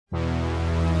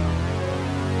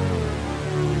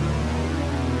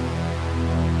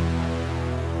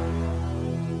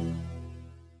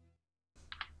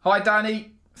Hi,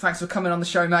 Danny. Thanks for coming on the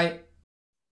show, mate.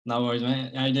 No worries,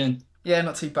 mate. How you doing? Yeah,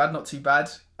 not too bad, not too bad.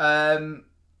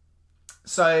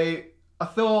 So I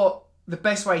thought the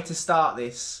best way to start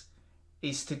this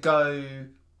is to go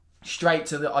straight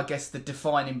to I guess, the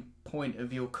defining point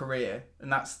of your career,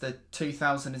 and that's the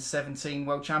 2017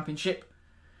 World Championship.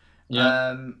 Yeah,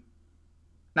 Um,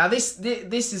 Now, this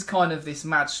is kind of this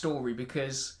mad story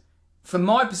because, from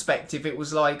my perspective, it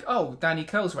was like, oh, Danny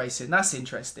Keirle's racing, that's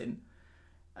interesting,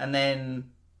 and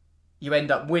then you end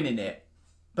up winning it.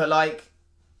 But like,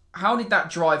 how did that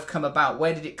drive come about?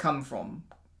 Where did it come from?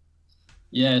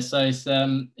 yeah. So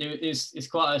it's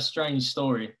quite a strange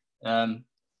story.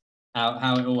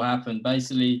 How it all happened.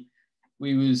 Basically,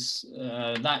 we was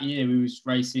that year we was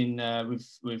racing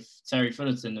with Terry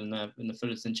Fullerton in the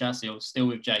Fullerton chassis, or still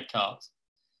with Jake Cart,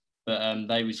 but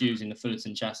they was using the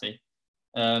Fullerton chassis.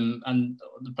 And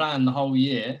the plan the whole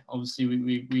year, obviously,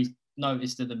 we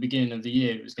noticed at the beginning of the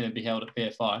year it was going to be held at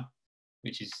PFI,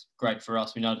 which is great for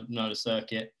us. We know the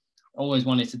circuit. Always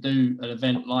wanted to do an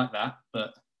event like that,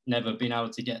 but never been able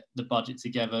to get the budget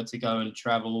together to go and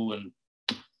travel and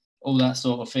all that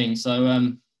sort of thing.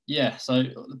 So yeah, so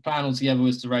the plan altogether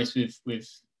was to race with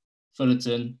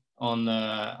Fullerton on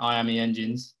IAME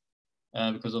engines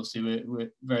because obviously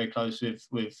we're very close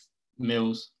with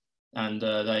Mills and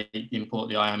they import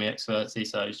the IAME X30,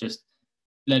 so it's just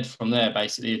led from there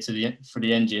basically for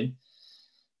the engine.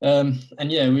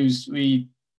 And yeah, we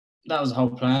that was the whole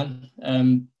plan.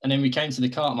 And then we came to the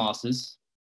Kart Masters,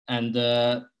 and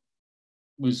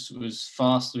was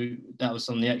fast. That was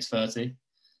on the X30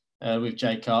 with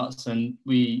Jake Karts, and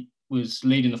we was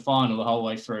leading the final the whole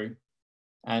way through.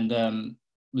 And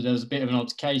there was a bit of an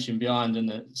altercation behind,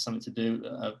 and something to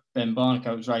do. Ben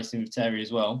Barnacle was racing with Terry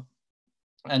as well,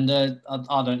 and I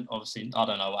don't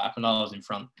know what happened. I was in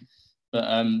front,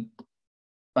 but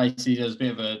basically there was a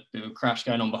bit of a crash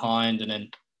going on behind, and then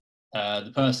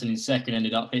the person in second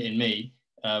ended up hitting me,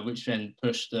 which then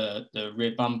pushed the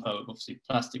rear bumper, obviously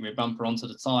plastic rear bumper, onto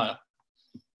the tyre,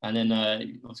 and then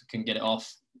obviously couldn't get it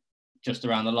off just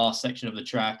around the last section of the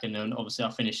track, and then obviously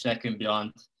I finished second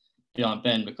behind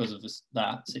Ben because of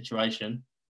that situation.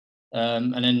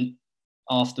 And then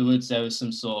afterwards there was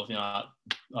some sort of,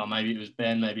 oh, maybe it was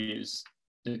Ben, maybe it was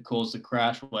that caused the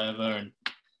crash or whatever,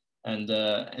 and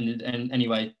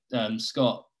anyway,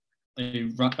 Scott,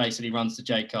 who basically runs the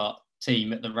J Kart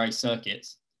team at the race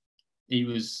circuits, he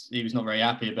was not very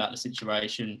happy about the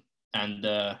situation, and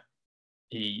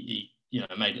he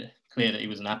made it clear that he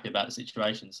wasn't happy about the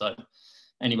situation. So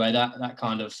anyway, that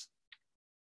kind of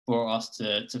brought us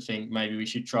to think maybe we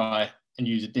should try and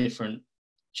use a different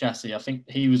chassis. I think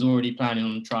he was already planning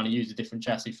on trying to use a different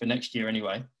chassis for next year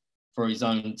anyway, for his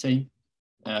own team.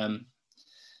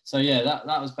 So yeah,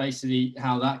 that was basically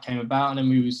how that came about. And then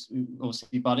we was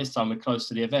obviously, by this time we're close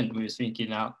to the event. We was thinking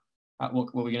now,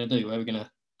 what we're going to do, where we're going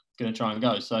to try and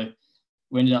go. So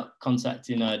we ended up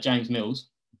contacting James Mills,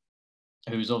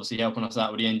 who was obviously helping us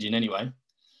out with the engine anyway.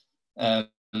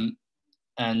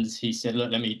 And he said,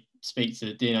 look, let me speak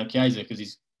to Danny Keirle, because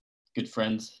he's a good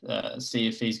friend, see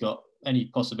if he's got any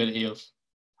possibility of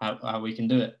how we can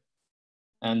do it.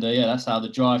 And yeah, that's how the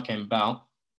drive came about.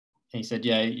 He said,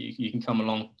 yeah, you can come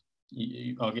along.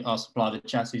 I'll supply the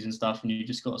chassis and stuff, and you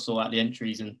just got to sort out the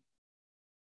entries and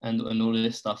all of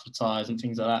this stuff, the tyres and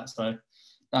things like that. So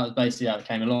that was basically how it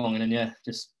came along. And then, yeah,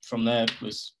 just from there it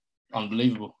was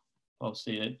unbelievable.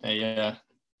 Obviously, they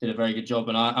did a very good job.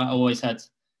 And I always had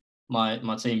my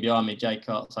team behind me, Jake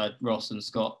Karts. I had Ross and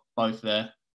Scott both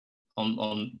there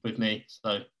on with me.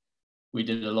 So we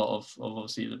did a lot of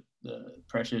obviously the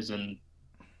pressures and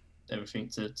everything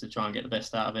to try and get the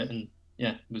best out of it. And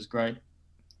yeah, it was great.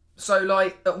 So,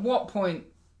 like, at what point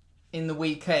in the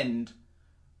weekend?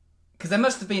 Because there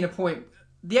must have been a point.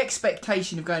 The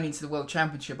expectation of going into the World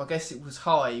Championship, I guess it was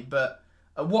high. But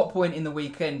at what point in the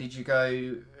weekend did you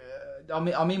go?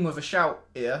 I'm in with a shout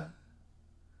here.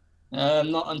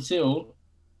 Not until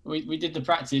we did the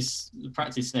practice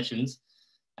sessions,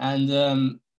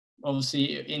 and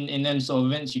obviously in them sort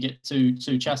of events you get two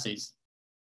chassis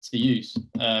to use,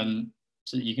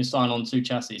 so you can sign on two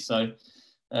chassis. So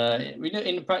we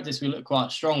in the practice we look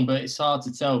quite strong, but it's hard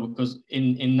to tell because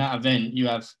in that event you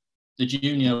have the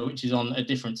junior, which is on a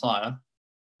different tyre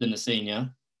than the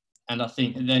senior, and I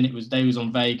think then they was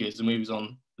on Vegas and we was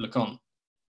on LeConte.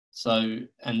 So,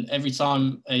 and every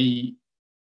time a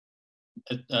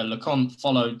LeConte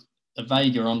followed a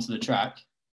Vega onto the track,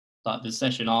 like the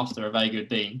session after a Vega had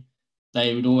been,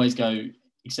 they would always go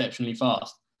exceptionally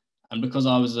fast. And because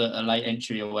I was a late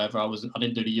entry or whatever, I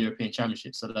didn't do the European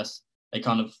Championship, so they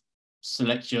kind of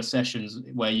select your sessions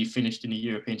where you finished in the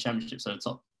European Championship, so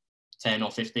the 10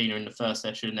 or 15 in the first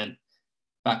session, and then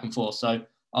back and forth. So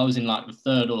I was in like the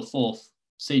third or fourth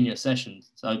senior session.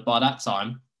 So by that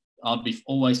time, I'd be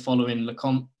always following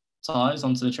Lecomte tyres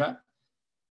onto the track.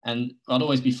 And I'd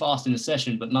always be fast in the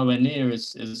session, but nowhere near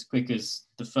as quick as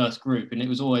the first group. And it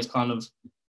was always kind of,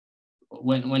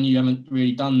 when you haven't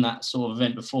really done that sort of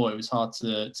event before, it was hard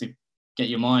to get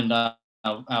your mind out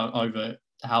over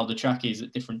how the track is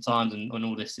at different times and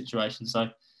all this situation. So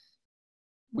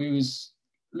we was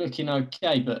looking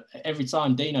okay, but every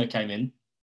time Dino came in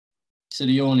to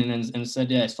the awning and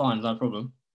said, yeah, it's fine, no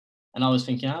problem. And I was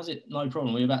thinking, how's it no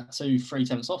problem? We're about 2-3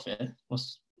 tenths off here.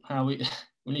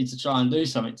 We need to try and do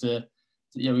something to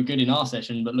we're good in our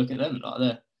session, but look at them,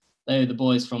 like they're the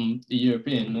boys from the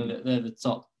European, they're the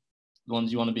top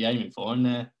ones you want to be aiming for, and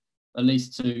they're at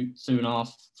least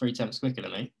 2.5, 3 tenths quicker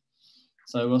than me.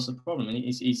 So what's the problem? And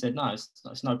he said, no,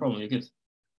 it's no problem, you're good.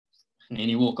 And then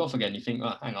you walk off again. You think,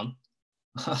 oh, hang on,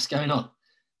 what's going on?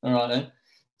 All right then.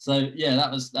 So yeah,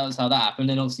 that was how that happened.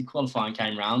 Then obviously qualifying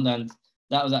came round, and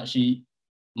that was actually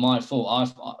my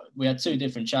fault. We had 2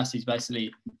 different chassis,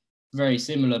 basically very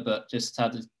similar, but just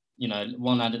had,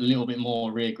 one had a little bit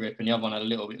more rear grip and the other one had a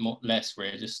little bit less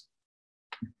rear, just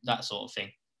that sort of thing.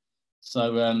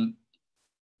 So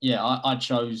I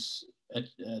chose a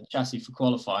chassis for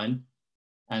qualifying,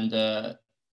 and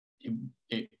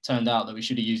it turned out that we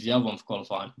should have used the other one for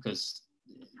qualifying, because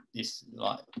it's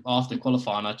like after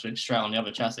qualifying I took straight on the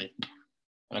other chassis,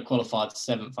 and I qualified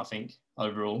 7th, I think,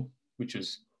 overall, which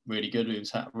was really good. We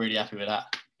was really happy with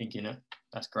that, thinking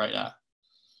that's great, that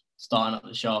starting at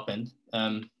the sharp end.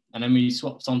 And then we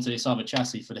swapped onto this other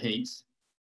chassis for the heats,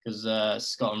 because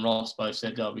Scott and Ross both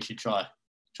said, oh, we should try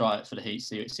it for the heats,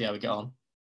 see how we get on.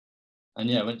 And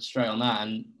yeah, went straight on that,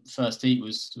 and first heat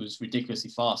was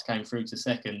ridiculously fast, came through to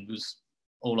second, was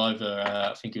all over,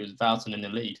 I think it was Voughton in the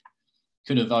lead.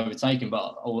 Could have overtaken,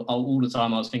 but all the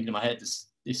time I was thinking in my head, this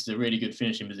is a really good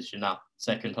finishing position now,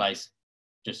 second place,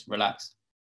 just relax.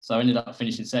 So I ended up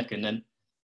finishing second, then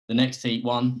the next heat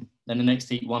won, then the next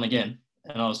heat won again,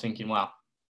 and I was thinking, wow,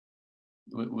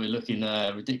 we're looking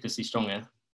ridiculously strong here.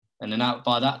 And then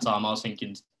by that time I was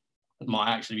thinking it might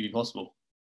actually be possible.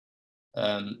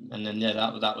 And then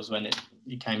that was when it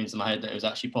came into my head that it was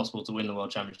actually possible to win the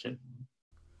World Championship.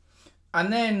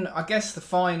 And then I guess the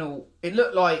final, it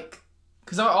looked like,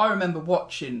 because I remember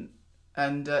watching,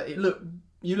 and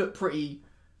you looked pretty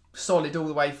solid all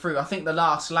the way through. I think the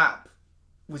last lap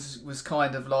was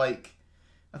kind of like,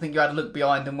 I think you had to look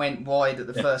behind and went wide at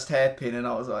the first hairpin, and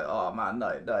I was like, oh man, no.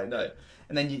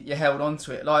 And then you held on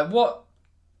to it. Like, what?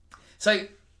 So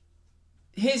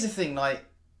here's the thing, like,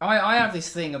 I have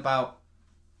this thing about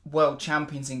world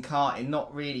champions in karting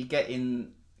not really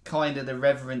getting kind of the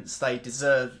reverence they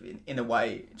deserve in a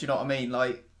way. Do you know what I mean?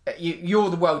 Like, you're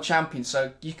the world champion,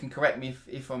 so you can correct me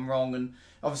if I'm wrong. And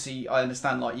obviously I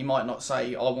understand, like, you might not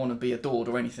say I want to be adored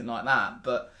or anything like that,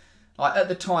 but like at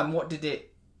the time, what did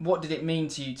it mean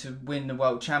to you to win the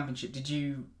world championship? Did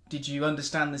you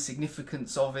understand the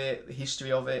significance of it, the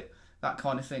history of it, that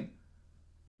kind of thing?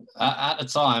 At the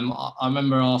time, I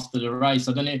remember after the race,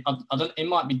 I don't. It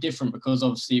might be different because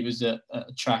obviously it was a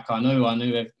track I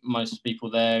knew most people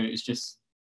there. It was just,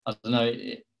 I don't know.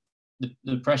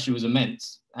 The pressure was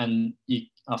immense, and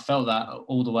I felt that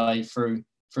all the way through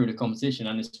the competition,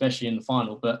 and especially in the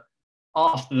final. But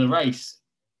after the race,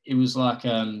 it was like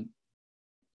I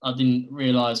didn't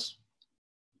realise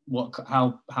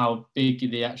how big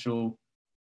the actual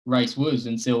race was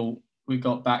until I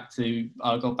got back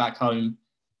home.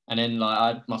 And then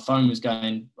like my phone was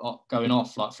going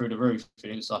off like through the roof.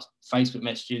 And it was like Facebook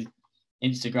messages,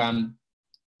 Instagram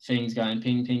things going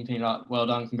ping, ping, ping, like, well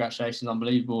done, congratulations,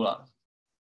 unbelievable. Like,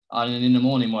 and then in the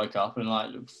morning woke up and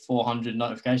like 400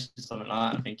 notifications, something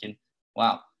like that. I'm thinking,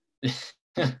 wow,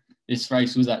 this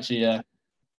race was actually a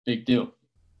big deal.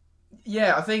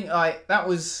 Yeah, I think like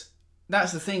that's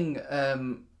the thing.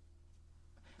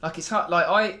 Like, it's hard.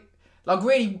 Like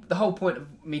really, the whole point of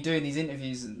me doing these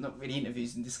interviews, and not really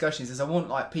interviews and discussions, is I want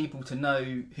like people to know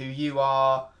who you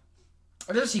are.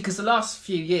 Obviously, because the last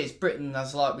few years, Britain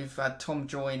has, like, we've had Tom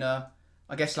Joyner,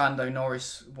 I guess Lando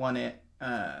Norris won it,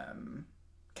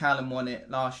 Callum won it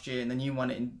last year, and then you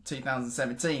won it in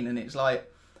 2017. And it's like,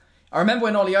 I remember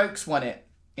when Ollie Oakes won it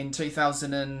in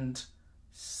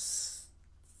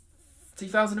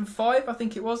 2005, I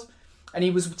think it was, and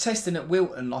he was testing at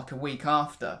Wilton like a week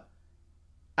after.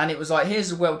 And it was like,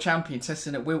 here's a world champion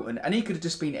testing at Wilton. And he could have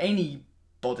just been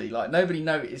anybody. Like, nobody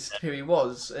noticed who he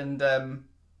was. And,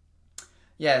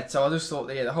 yeah, so I just thought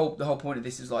that, yeah, the whole point of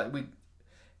this is, like,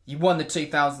 you won the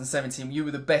 2017. You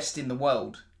were the best in the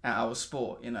world at our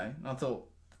sport, you know. And I thought,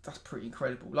 that's pretty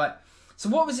incredible. Like, so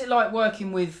what was it like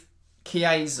working with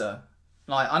Chiesa,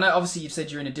 like I know obviously you've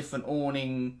said you're in a different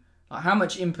awning. Like how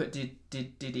much input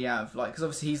did he have? Like because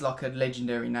obviously he's like a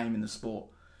legendary name in the sport.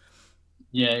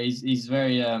 Yeah, he's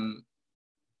very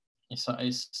it's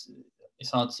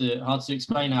hard to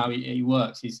explain how he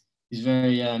works. He's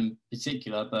very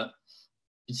particular, but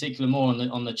particular more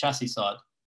on the chassis side.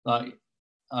 Like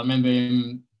I remember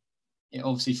him,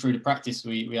 obviously through the practice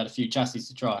we had a few chassis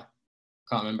to try.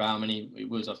 Can't remember how many it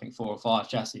was. I think 4 or 5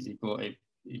 chassis he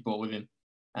brought with him,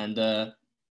 and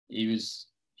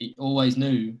he always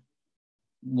knew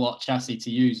what chassis to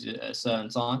use at a certain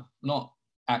time. Not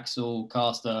axle,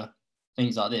 caster,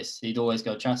 things like this. He'd always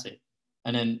go chassis.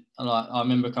 And then like I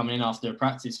remember coming in after a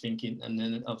practice thinking, and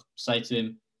then I'd say to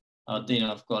him,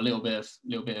 Dino, I've got a little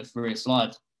bit of rear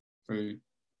slide through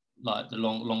like the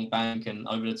long bank and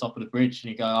over the top of the bridge,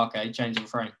 and you go, okay, change the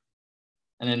frame.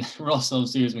 And then Ross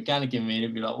obviously was mechanicking me, and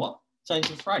he'd be like, what? Change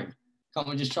the frame? Can't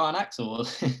we just try an axle or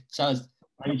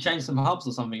maybe change some hubs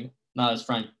or something? No, it's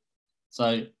frame.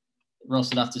 So Ross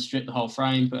would have to strip the whole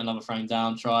frame, put another frame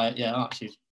down, try it. Yeah,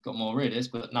 actually got more rear this,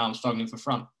 but now I'm struggling for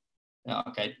front. Yeah,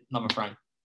 okay, another frame.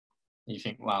 And you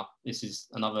think, wow, this is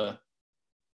another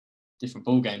different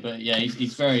ball game. But yeah,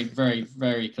 he's very, very,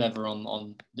 very clever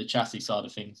on the chassis side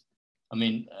of things. I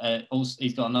mean, also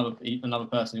he's got another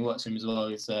person who works for him as well.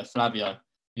 Is Flavio, and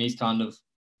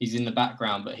he's in the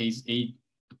background, but he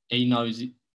knows.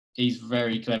 He's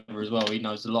very clever as well. He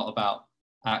knows a lot about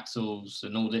axles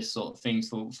and all this sort of things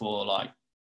for like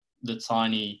the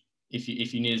tiny. If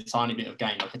you need a tiny bit of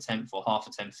gain, like a tenth or half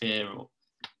a tenth here, or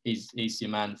he's your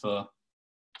man for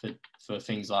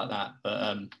things like that.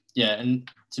 But yeah, and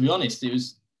to be honest, it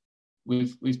was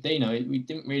with Dino, we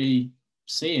didn't really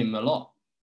see him a lot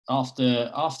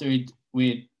after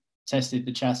we'd tested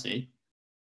the chassis.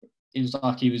 It was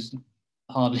like he was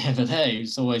hardly ever there. He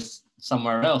was always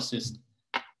somewhere else, just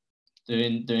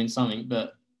doing something.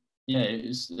 But yeah, it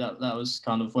was that was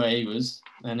kind of where he was.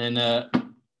 And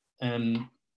then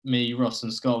me, Ross,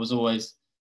 and Scott was always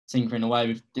tinkering away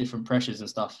with different pressures and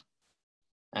stuff.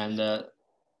 And that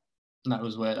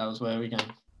was where we came.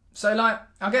 So like,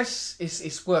 I guess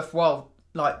it's worthwhile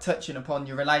like touching upon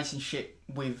your relationship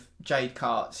with Jade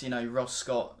Karts, you know, Ross,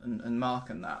 Scott and Mark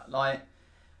and that. Like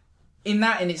in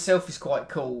itself is quite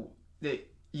cool that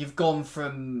you've gone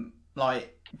from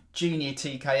like junior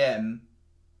TKM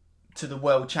to the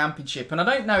World Championship. And I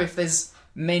don't know if there's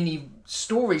many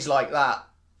stories like that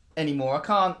anymore. I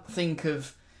can't think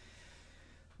of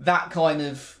that kind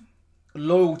of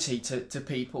loyalty to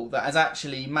people that has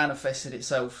actually manifested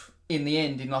itself in the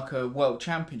end in like a World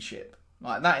Championship.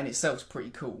 Like that in itself is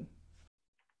pretty cool.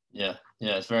 Yeah,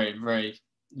 it's very, very,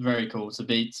 very cool to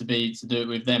do it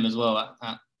with them as well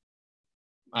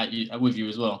with you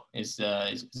as well. Is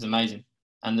amazing,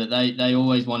 and that they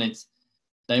always wanted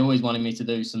me to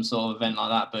do some sort of event like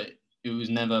that, but it was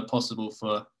never possible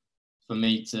for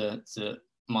me to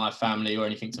my family or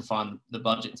anything to find the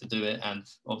budget to do it. And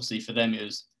obviously for them it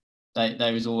was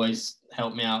they was always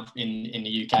help me out in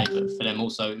the UK, but for them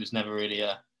also it was never really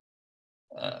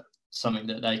something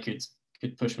that they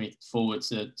could push me forward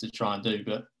to try and do.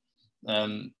 But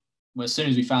well, as soon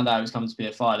as we found out it was coming to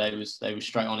PFI, they were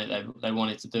straight on it. They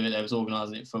wanted to do it. They was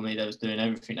organising it for me. They was doing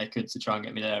everything they could to try and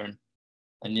get me there.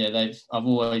 And yeah, I've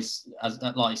always,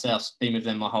 like you say, I've been with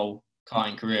them my whole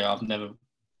karting career. I've never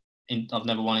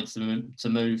wanted to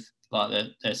move. Like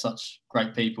they're such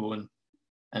great people.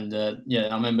 And yeah,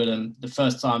 I remember them. The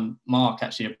first time Mark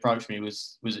actually approached me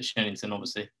was at Shennington,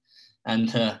 obviously,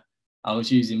 and I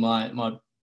was using my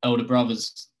elder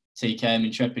brother's TKM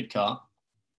Intrepid kart,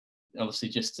 obviously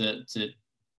just to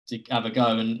have a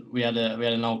go. And we had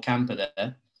an old camper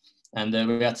there, and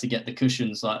we had to get the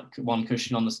cushions, like one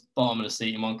cushion on the bottom of the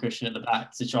seat and one cushion at the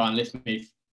back, to try and lift me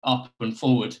up and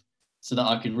forward so that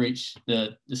I could reach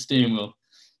the steering wheel.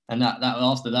 And that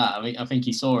after that, I think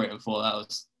he saw it and thought that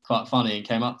was quite funny and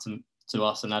came up to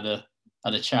us and had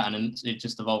a chat, and then it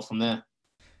just evolved from there.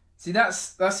 See,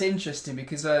 that's interesting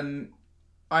because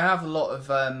I have a lot of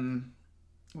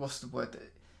what's the word?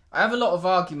 I have a lot of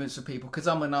arguments with people because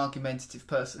I'm an argumentative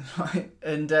person, right?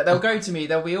 And they'll go to me.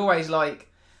 They'll be always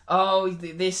like, "Oh,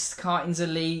 this karting's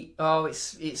elite. Oh,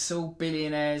 it's all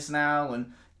billionaires now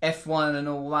and F1 and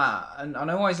all that." And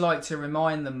I always like to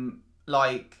remind them,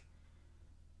 like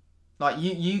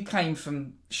you came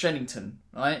from Shennington,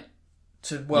 right,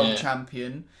 to world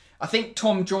champion. I think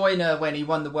Tom Joyner, when he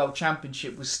won the world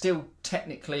championship, was still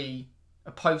technically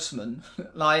a postman.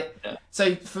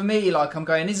 So for me, like, I'm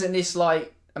going, isn't this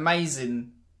like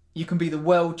amazing? You can be the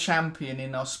world champion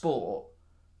in our sport.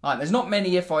 Like, there's not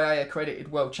many FIA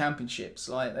accredited world championships.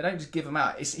 Like, they don't just give them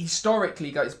out. It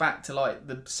historically goes back to like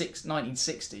the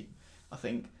 1960, I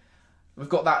think. we've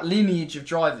got that lineage of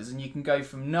drivers, and you can go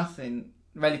from nothing,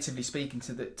 relatively speaking,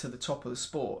 to the top of the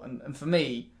sport. And for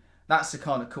me, that's the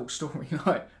kind of cool story.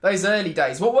 Like those early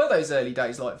days. What were those early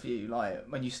days like for you? Like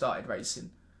when you started racing?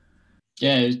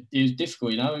 Yeah, it was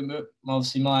difficult. You know,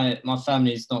 obviously my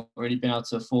family's not really been able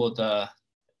to afford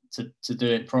to do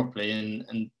it properly,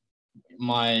 and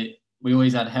we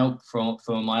always had help from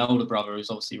my older brother, who's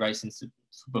obviously racing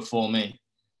before me,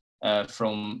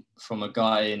 from a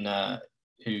guy in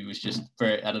who was just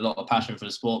had a lot of passion for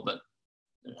the sport, but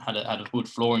had a wood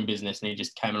flooring business, and he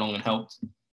just came along and helped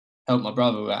my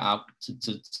brother out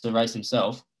to race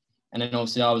himself. And then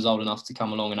obviously I was old enough to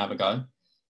come along and have a go.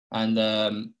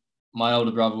 And my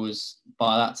older brother was,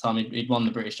 by that time, he'd won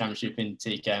the British Championship in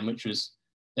TKM, which was,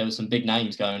 there were some big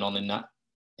names going on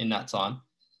in that time.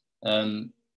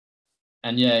 And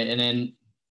yeah, and then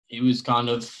it was kind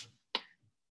of,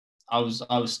 I was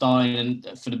starting, and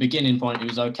for the beginning point, it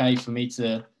was okay for me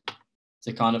to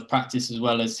kind of practice as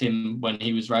well as him when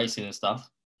he was racing and stuff,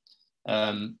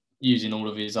 using all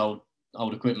of his old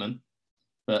equipment.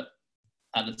 But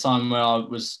at the time where I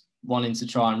was wanting to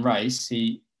try and race,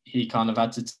 he kind of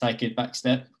had to take a back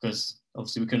step, because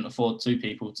obviously we couldn't afford two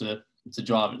people to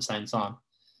drive at the same time.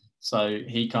 So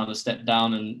he kind of stepped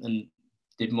down and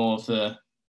did more of the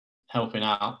helping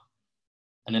out.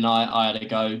 And then I had a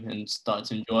go and started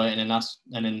to enjoy it. And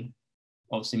then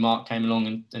obviously Mark came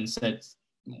along and said,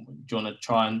 do you want to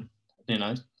try and,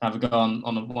 have a go on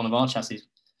one of our chassis?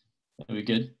 That'd be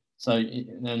good. So,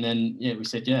 and then, yeah, we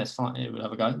said, yeah, it's fine. Yeah, we'll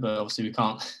have a go. But obviously we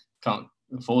can't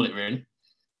afford it really. And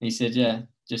he said, yeah,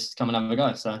 just come and have a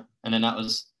go. So, and then that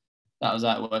was how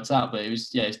it worked out. But it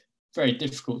was, yeah, it's very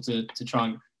difficult to try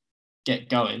and get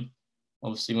going.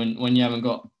 Obviously when you haven't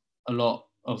got a lot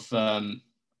of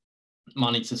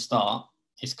money to start,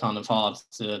 it's kind of hard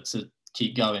to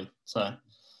keep going. So,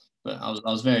 but I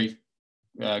was very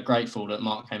grateful that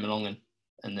Mark came along,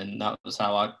 and then that was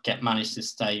how I managed to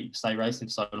stay racing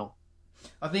for so long.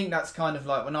 I think that's kind of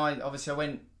like when I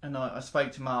went and I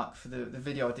spoke to Mark for the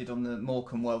video I did on the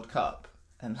Morecambe World Cup,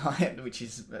 and which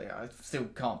is, I still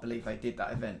can't believe they did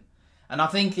that event. And I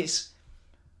think it's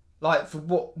like, for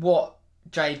what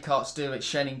Jade Karts do at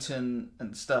Shennington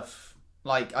and stuff,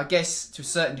 like, I guess to a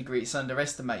certain degree it's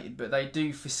underestimated, but they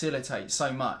do facilitate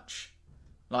so much.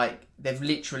 Like, they've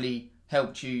literally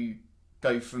helped you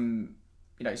go from,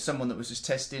 someone that was just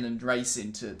testing and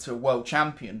racing to a world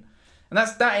champion. And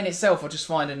that in itself, I just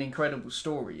find an incredible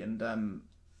story. And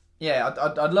yeah,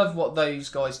 I love what those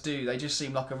guys do. They just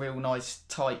seem like a real nice,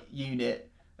 tight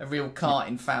unit, a real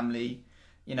karting family.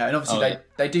 And obviously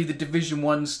they do the Division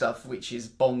 1 stuff, which is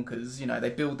bonkers. They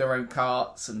build their own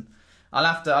karts, and I'll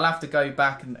have to go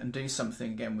back and do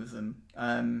something again with them.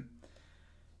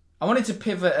 I wanted to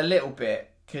pivot a little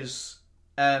bit, because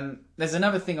there's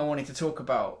another thing I wanted to talk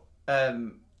about.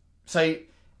 So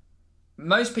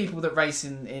most people that race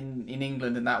in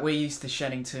England and that, we're used to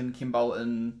Shennington,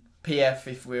 Kimbolton, PF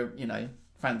if we're,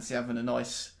 fancy having a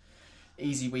nice,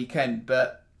 easy weekend.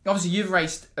 But obviously you've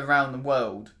raced around the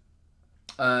world.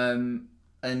 And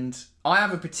I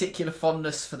have a particular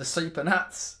fondness for the Super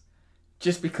Nats,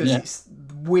 just because it's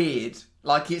weird.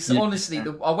 Like, it's honestly,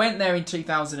 I went there in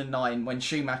 2009 when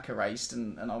Schumacher raced,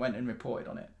 and I went and reported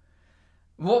on it.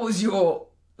 What was your,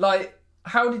 like,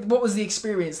 what was the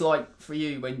experience like for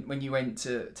you when you went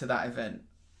to that event?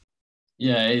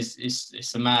 Yeah, it's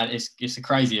a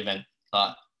crazy event.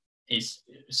 Like, it's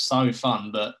so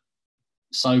fun, but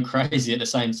so crazy at the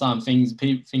same time. Things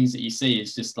that you see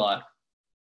is just like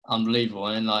unbelievable.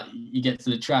 And like, you get to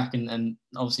the track, and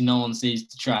obviously no one sees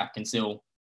the track until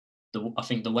I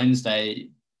think the Wednesday,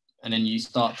 and then you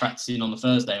start practicing on the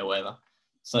Thursday or whatever.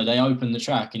 So they open the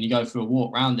track and you go for a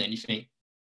walk around it, and you think,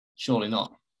 surely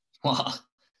not. What?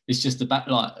 It's just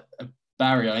a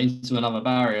barrier into another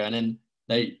barrier, and then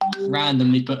they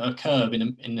randomly put a curb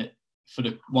for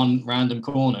the one random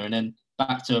corner, and then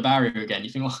back to a barrier again. You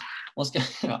think, what's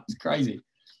going on? It's crazy.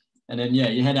 And then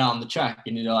you head out on the track,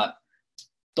 and you're like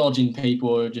dodging people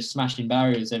or just smashing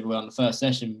barriers everywhere on the first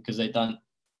session, because they don't,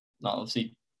 like,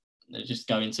 obviously they're just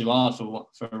going too hard for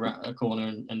a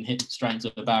corner and hit straight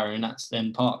into the barrier, and that's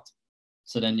then parked.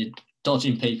 So then you're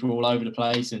dodging people all over the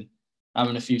place and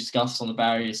having a few scuffs on the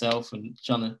barrier yourself and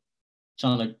trying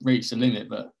to reach the limit.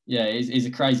 But yeah, it's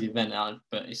a crazy event,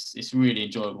 but it's really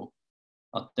enjoyable.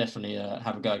 I'd definitely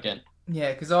have a go again.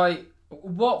 Yeah, because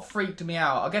what freaked me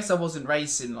out, I guess I wasn't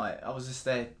racing, like, I was just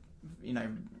there,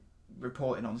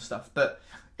 reporting on stuff. But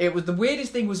it was, the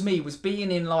weirdest thing was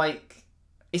being in, like,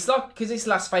 it's like, because it's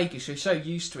Las Vegas, you're so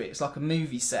used to it, it's like a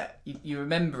movie set. You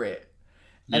remember it.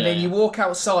 And then you walk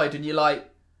outside and you're like,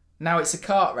 now it's a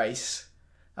kart race.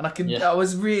 And Yeah. I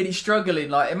was really struggling.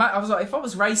 Like, I was like, if I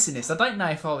was racing this, I don't know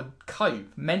if I would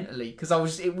cope mentally because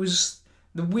it was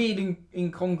the weird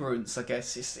incongruence. I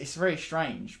guess it's very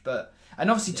strange. But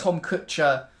and obviously Tom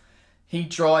Kutcher, he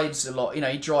drives a lot. You know,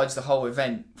 he drives the whole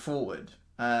event forward.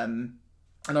 And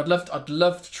I'd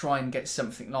love to try and get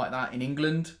something like that in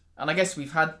England. And I guess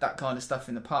we've had that kind of stuff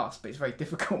in the past, but it's very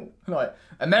difficult. Like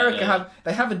America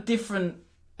have a different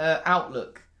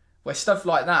outlook where stuff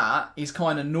like that is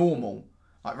kind of normal.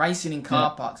 Like racing in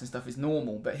car parks and stuff is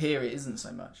normal, but here it isn't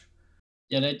so much.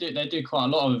 Yeah, they do quite a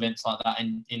lot of events like that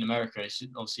in America. It's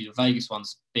obviously the Vegas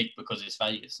one's big because it's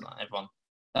Vegas. Like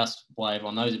that's why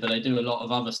everyone knows it. But they do a lot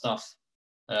of other stuff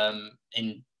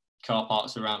in car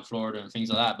parks around Florida and things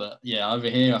like that. But yeah, over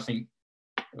here I think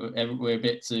we're a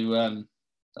bit too.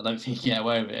 I don't think you get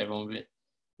away with it. Everyone will be,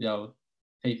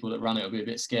 people that run it will be a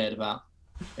bit scared about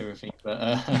everything.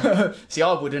 But see,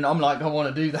 I wouldn't. I'm like, I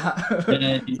want to do that.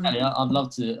 Yeah, I'd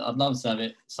love to have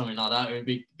it something like that. It would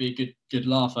be a good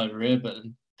laugh over here. But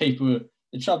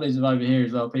the trouble is with over here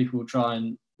as well. People will try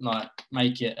and like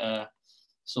make it a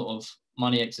sort of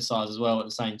money exercise as well at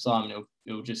the same time, and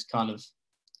it'll just kind of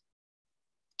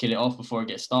kill it off before it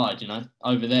gets started. You know,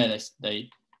 over there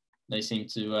they seem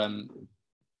to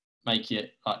make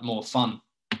it like more fun,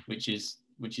 which is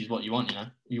what you want. You know,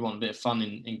 you want a bit of fun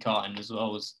in karting as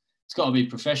well as it's got to be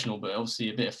professional, but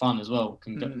obviously a bit of fun as well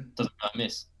doesn't go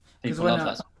amiss. People love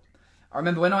that. I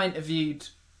remember when I interviewed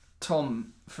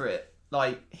Tom for it,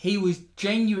 like he was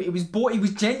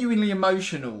genuinely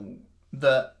emotional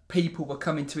that people were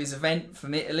coming to his event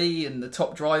from Italy and the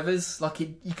top drivers. Like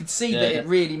you could see that it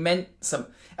really meant some.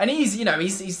 And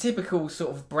he's typical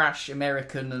sort of brash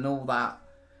American and all that,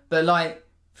 but like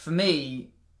for me,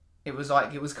 it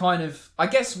was kind of, I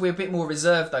guess we're a bit more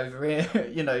reserved over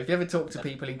here. You know, if you ever talk to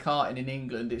people in karting in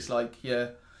England, it's like, yeah.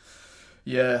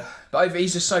 But over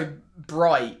he's just so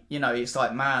bright, you know, it's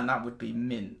like, man, that would be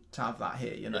mint to have that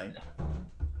here, you know.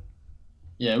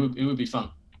 Yeah, it would be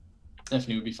fun.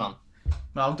 Definitely would be fun.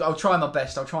 Well, I'll try my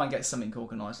best. I'll try and get something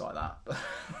organised like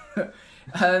that.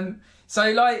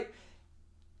 So, like,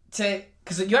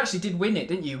 because you actually did win it,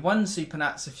 didn't you? Won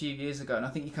Supernats a few years ago, and I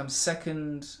think you come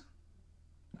second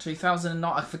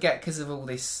 2009. I forget because of all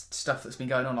this stuff that's been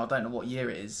going on. I don't know what year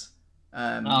it is.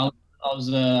 I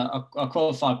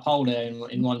qualified pole there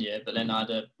in 1 year, but then I had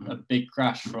a big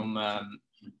crash from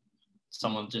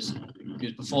someone because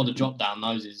before the drop down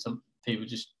noses, some people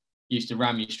just used to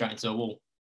ram you straight into a wall.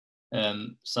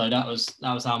 So that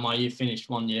was how my year finished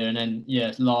 1 year, and then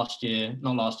year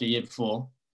before,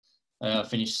 I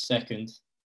finished second.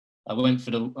 I went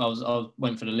for the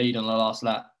lead on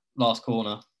the last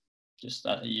corner. Just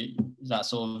that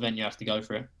sort of event, you have to go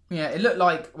for it. Yeah, it looked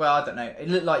like, well, I don't know. It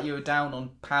looked like you were down on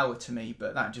power to me,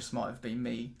 but that just might have been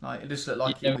me. Like it just looked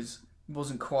like it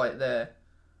wasn't quite there.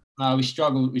 No, we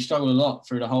struggled a lot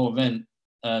through the whole event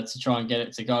to try and get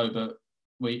it to go, but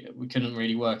we couldn't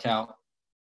really work out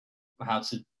how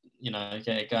to get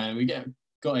it going. We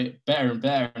got it better and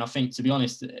better, and I think, to be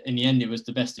honest, in the end, it was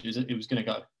the best it was going to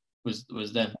go. Was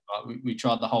then. We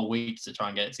tried the whole week to try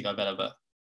and get it to go better, but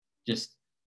just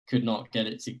could not get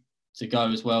it to go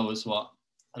as well as what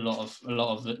a lot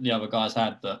of the other guys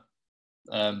had. But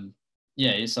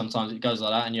sometimes it goes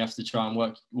like that, and you have to try and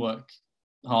work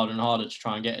harder and harder to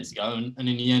try and get it to go. And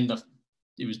in the end,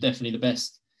 it was definitely the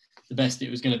best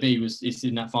it was going to be is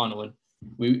in that final. And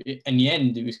in the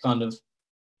end, it was kind of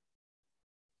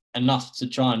enough to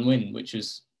try and win, which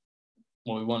was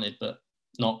what we wanted, but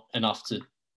not enough to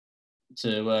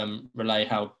relay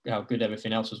how good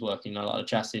everything else was working. Like the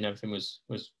chassis and everything was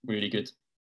really good.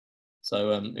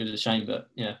 So it was a shame, but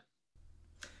yeah.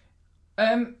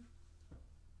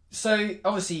 So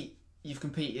obviously you've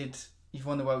competed, you've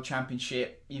won the World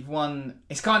Championship, you've won.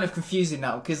 It's kind of confusing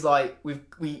now because like the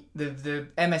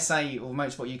MSA or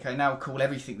Motorsport UK now call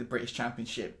everything the British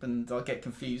Championship, and I get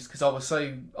confused because I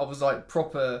was like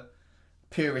proper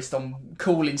purist on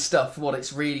calling stuff what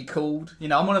it's really called. You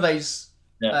know, I'm one of those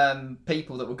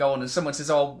people that will go on and someone says,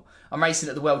 "Oh, I'm racing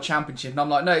at the World Championship," and I'm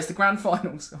like, "No, it's the Grand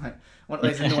Finals." Like, one of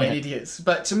those annoying idiots.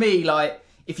 But to me, like,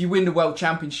 if you win the World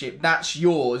Championship, that's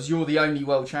yours. You're the only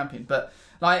World Champion. But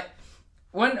like,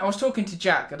 when I was talking to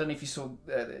Jack, I don't know if you saw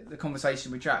the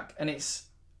conversation with Jack, and it's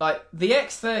like the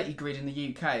X30 grid in the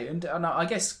UK, and I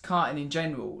guess karting in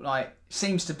general, like,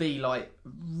 seems to be like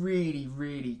really,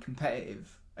 really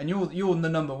competitive. And you're the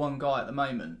number one guy at the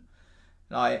moment.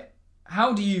 Like,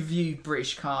 how do you view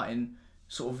British karting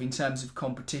sort of in terms of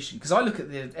competition? Because I look at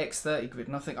the X30 grid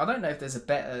and I think, I don't know if there's a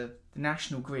better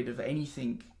national grid of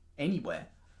anything anywhere.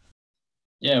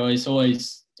 Yeah, well, it's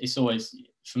always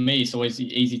for me, it's always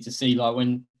easy to see, like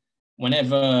when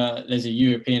whenever there's a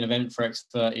European event for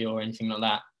X30 or anything like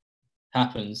that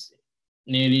happens,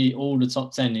 nearly all the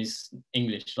top 10 is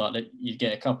English. Like you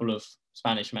get a couple of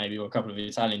Spanish maybe, or a couple of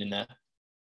Italian in there,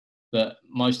 but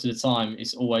most of the time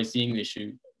it's always the English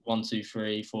who 1, 2,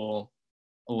 3, 4,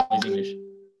 always English.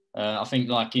 I think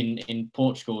like in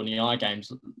Portugal in the I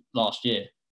Games last year,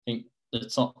 I think the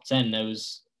top 10 there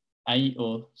was 8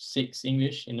 or 6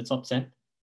 English in the top 10,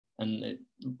 and it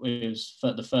was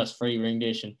the first 3 were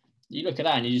English. And you look at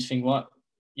that and you just think, what,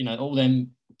 you know, all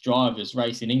them drivers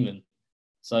race in England.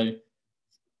 So,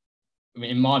 I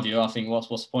mean, in my view, I think what's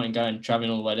the point in going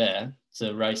traveling all the way there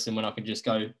to race them when I can just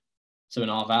go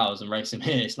 2.5 hours and race them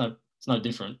here? It's no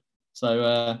different.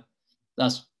 So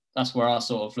that's where I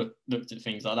sort of looked at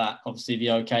things like that. Obviously, the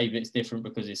OK bit's different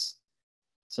because it's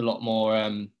a lot more.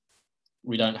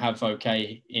 We don't have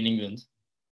OK in England,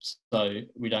 so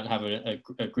we don't have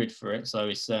a grid for it. So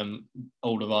it's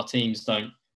all of our teams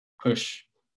don't push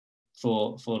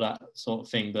for that sort of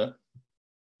thing. But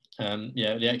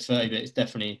yeah, the X30 bit is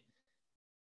definitely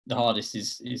the hardest.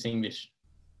 Is English.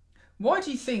 Why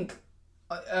do you think?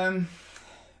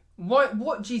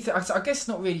 What do you think? I guess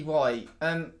not really why.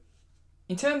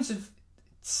 In terms of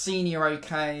senior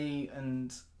OK,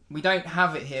 and we don't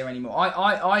have it here anymore.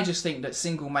 I just think that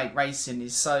single make racing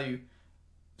is so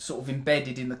sort of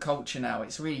embedded in the culture now.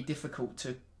 It's really difficult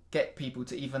to get people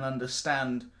to even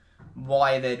understand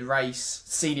why they'd race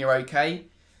senior OK.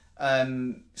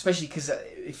 Especially because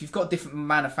if you've got different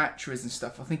manufacturers and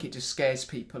stuff, I think it just scares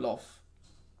people off.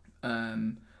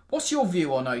 What's your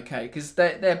view on OK? Because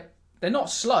they're not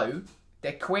slow,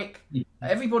 they're quick.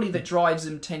 Everybody that drives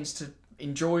them tends to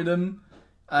enjoy them.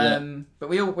 But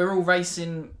we're all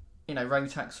racing, you know,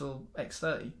 Rotax or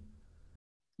X30.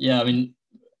 Yeah, I mean,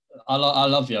 I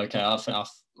love the OK.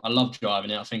 I love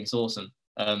driving it. I think it's awesome.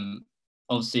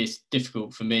 Obviously, it's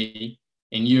difficult for me.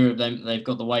 In Europe, they've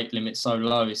got the weight limit so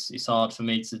low. It's hard for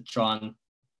me to try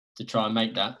and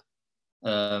make that.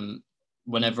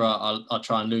 Whenever I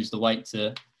try and lose the weight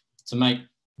to make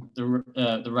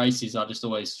the races, I just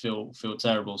always feel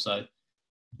terrible. So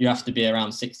you have to be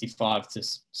around 65 to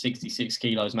 66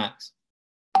 kilos max,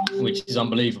 which is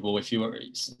unbelievable. If you were,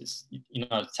 you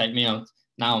know, take me out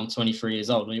now. I'm 23 years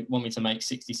old. You want me to make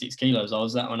 66 kilos? I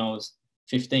was that when I was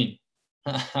 15.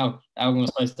 How am I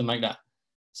supposed to make that?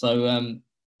 So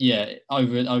yeah,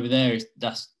 over there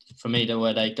that's for me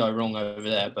where they go wrong over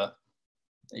there, but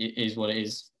it is what it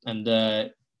is. And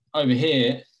over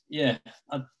here, yeah,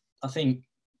 I think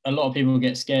a lot of people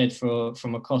get scared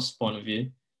from a cost point of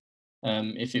view.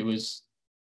 If it was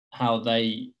how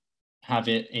they have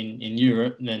it in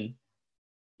Europe, then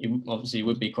it obviously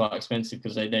would be quite expensive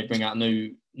because they bring out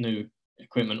new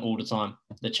equipment all the time.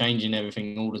 They're changing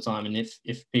everything all the time, and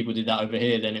if people did that over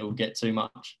here, then it would get too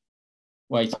much,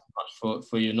 way too much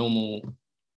for your normal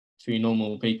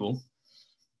people.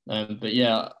 But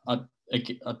yeah, I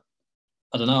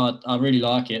don't know. I really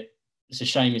like it. It's a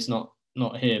shame it's not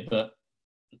here, but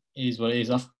it is what it is.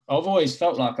 I've always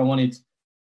felt like I wanted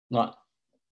like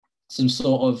some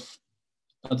sort of,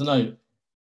 I don't know,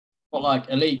 not like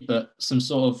elite, but some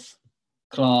sort of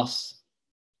class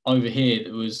over here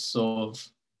that was sort of,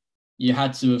 you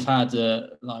had to have had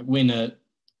win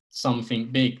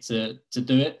something big to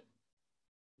do it,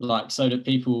 like so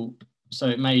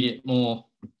it made it more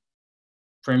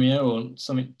premier or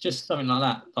something, just something like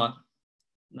that. Like,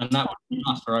 and that would be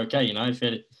nice for OK, you know,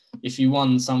 if you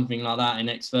won something like that in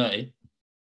X30,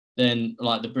 then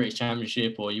like the British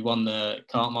Championship, or you won the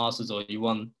Kart Masters, or you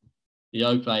won the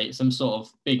O-Play, some sort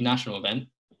of big national event,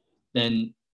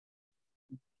 then,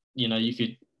 you know, you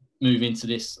could move into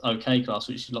this OK class,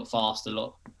 which is a lot faster,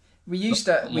 We used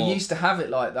to have it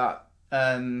like that.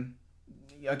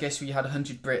 I guess we had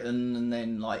 100 Britain, and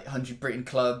then like 100 Britain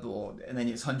Club, and then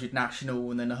it's 100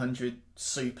 National, and then 100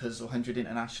 Supers or 100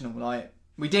 International. Like,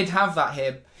 we did have that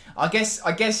here. I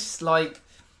guess like,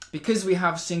 because we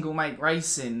have single make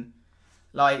racing,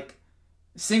 and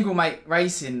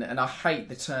I hate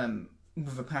the term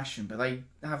with a passion, but they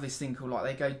have this thing called, like,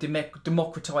 they go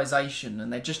democratization,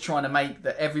 and they're just trying to make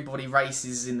that everybody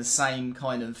races in the same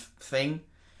kind of thing.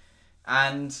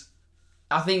 And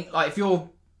I think, like, if you're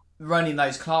running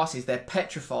those classes, they're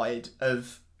petrified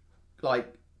of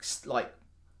like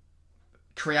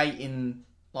creating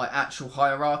like actual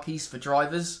hierarchies for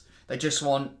drivers. They just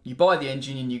want, you buy the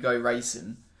engine and you go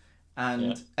racing.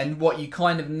 And what you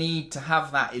kind of need to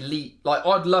have that elite, like,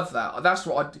 I'd love that. That's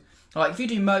what I'd like. If you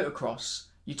do motocross,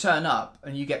 you turn up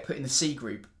and you get put in the C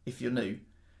group if you're new,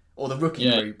 or the rookie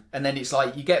group, and then it's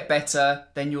like you get better,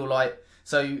 then you're like,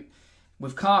 so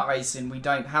with kart racing we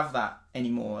don't have that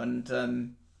anymore.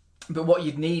 And but what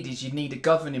you'd need a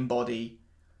governing body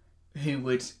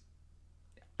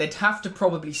they'd have to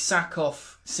probably sack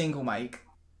off single make,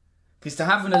 because to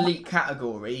have an elite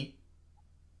category,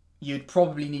 you'd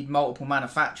probably need multiple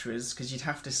manufacturers, because you'd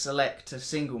have to select a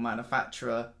single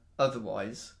manufacturer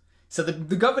otherwise. So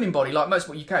the governing body, like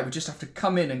Motorsport UK, would just have to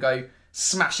come in and go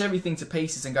smash everything to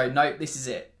pieces and go, nope, this is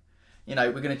it. You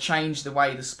know, we're going to change the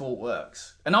way the sport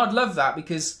works. And I'd love that,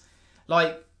 because,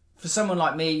 like, for someone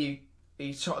like me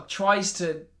who tries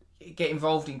to get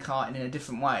involved in karting in a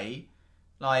different way,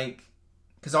 like,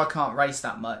 because I can't race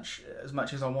that much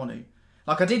as I want to.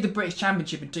 Like, I did the British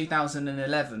Championship in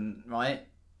 2011, right?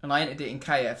 And I entered it in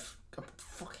KF.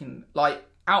 Fucking, like,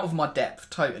 out of my depth,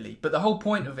 totally. But the whole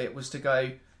point of it was to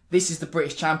go, this is the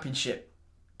British Championship.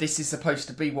 This is supposed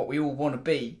to be what we all want to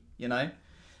be, you know?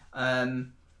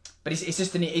 But it's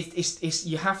just it's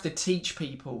you have to teach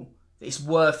people that it's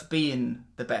worth being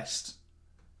the best.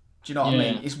 Do you know what I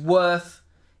mean?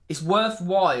 It's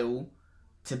worthwhile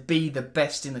to be the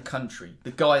best in the country,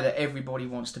 the guy that everybody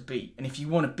wants to beat. And if you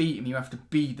want to beat him, you have to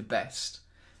be the best.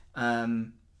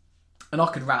 And I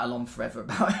could rattle on forever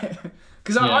about it,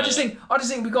 because I just think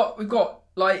we've got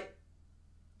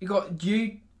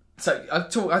you. So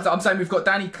I'm saying we've got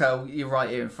Danny Keirle. You're right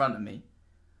here in front of me.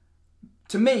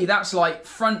 To me, that's like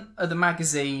front of the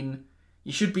magazine.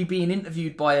 You should be being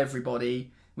interviewed by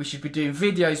everybody. We should be doing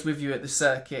videos with you at the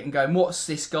circuit and going, what's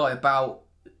this guy about?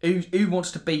 Who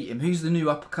wants to beat him? Who's the new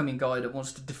up-and-coming guy that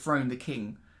wants to dethrone the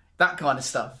king? That kind of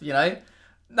stuff, you know?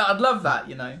 No, I'd love that,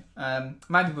 you know?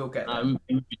 Maybe we'll get there.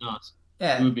 It would be nice.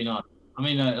 Yeah. It would be nice. I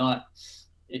mean, like,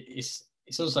 it's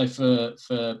also for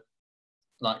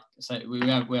like, say, we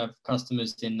have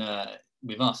customers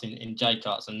with us in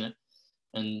J-karts,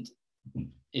 and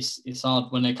it's hard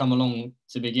when they come along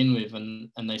to begin with, and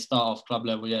they start off club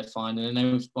level, yeah, fine, and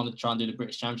then they want to try and do the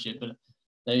British Championship, but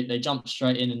they jump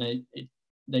straight in, and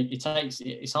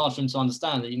it's hard for them to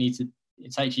understand that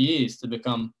it takes years to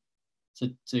become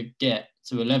to get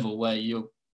to a level where you're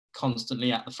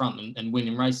constantly at the front and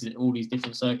winning races at all these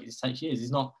different circuits. It takes years.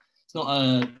 It's not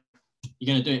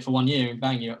you're going to do it for 1 year and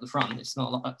bang, you're at the front. It's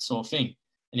not like that sort of thing.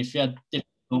 And if you had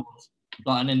different,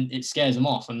 like, and then it scares them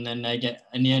off, and then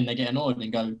in the end they get annoyed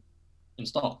and go and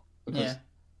stop. Yeah.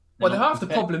 Well, half the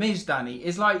problem is, Danny,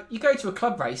 is like you go to a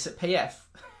club race at PF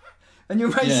and you're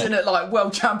racing at like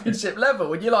World Championship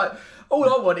level, and you're like, all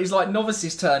I want is like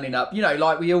novices turning up, you know,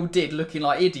 like we all did, looking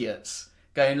like idiots,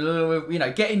 going, you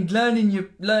know,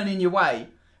 learning your way.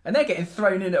 And they're getting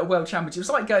thrown in at a World Championship. It's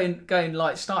like going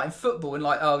like starting football and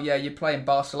like, oh yeah, you're playing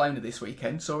Barcelona this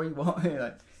weekend. Sorry, what? You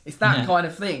know, it's that kind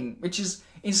of thing, which is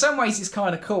in some ways it's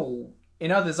kind of cool.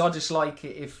 In others, I just like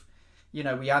it if, you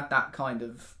know, we had that kind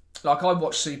of, like, I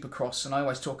watch Supercross and I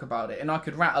always talk about it, and I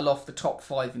could rattle off the top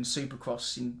 5 in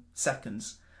Supercross in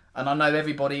seconds, and I know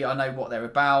everybody. I know what they're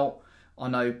about. I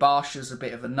know Barsha's a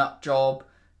bit of a nut job.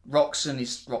 Roxon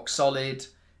is rock solid.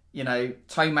 You know,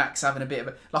 Tomac's having a bit of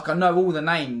a... Like, I know all the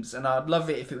names, and I'd love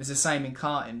it if it was the same in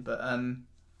karting, but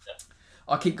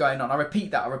I keep going on. I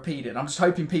repeat it, and I'm just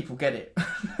hoping people get it.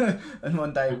 And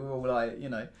one day we're all like, you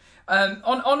know...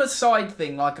 on a side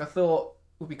thing, like, I thought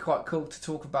would be quite cool to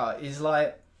talk about is,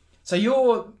 like... So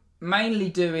you're mainly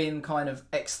doing kind of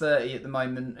X30 at the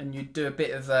moment, and you do a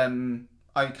bit of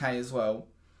OK as well.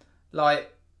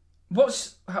 Like...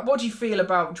 What do you feel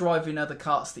about driving other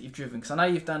karts that you've driven? Because I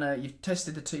know you've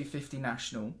tested the 250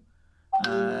 National,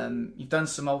 you've done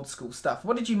some old school stuff.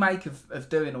 What did you make of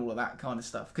doing all of that kind of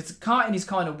stuff? Because karting is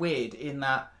kind of weird in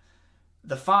that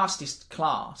the fastest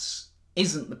class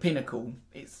isn't the pinnacle.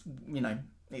 It's, you know,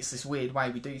 it's this weird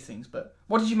way we do things. But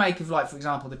what did you make of, like, for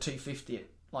example, the 250,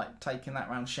 like taking that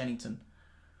round Shennington?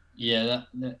 Yeah,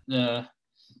 you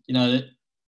know,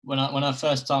 when I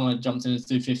first time I jumped into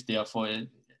the 250, I thought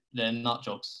they're nut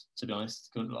jobs, to be honest.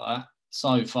 Good, like that.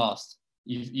 So fast.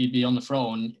 You'd be on the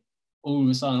throttle, and all of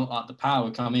a sudden, like, the power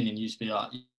would come in, and you'd just be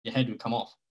like, your head would come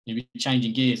off. You'd be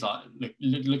changing gears, like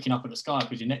looking up at the sky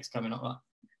because your neck's coming up. Like.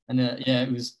 And yeah,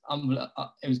 it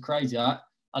was crazy. I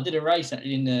did a race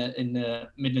in the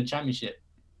Midland Championship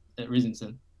at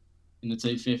Rissington in the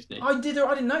 250. I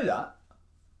didn't know that.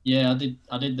 Yeah,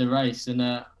 I did the race, and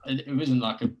it wasn't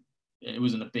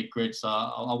a big grid, so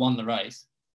I won the race.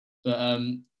 But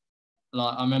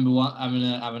like, I remember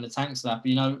having a tank slap.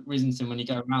 You know, Rissington, when you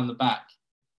go around the back,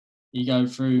 you go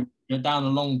down a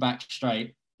long back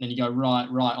straight, then you go right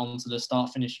onto the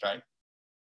start-finish straight.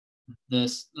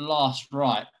 The last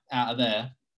right out of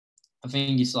there, I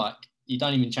think it's like, you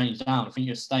don't even change down. I think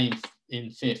you're staying in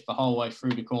 5th the whole way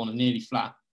through the corner, nearly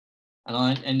flat. And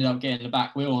I ended up getting the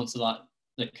back wheel onto, like,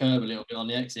 the curb a little bit on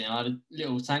the exit, and I had a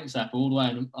little tank slap all the way,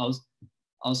 and I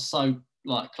was so,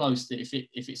 like, close that if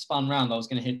it spun round, I was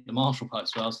going to hit the marshal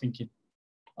post. So I was thinking,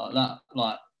 like that.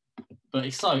 Like, but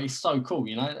it's so cool,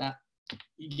 you know, that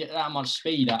you get that much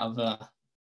speed out of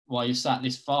while you're sat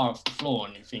this far off the floor,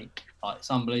 and you think, like,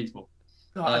 it's unbelievable.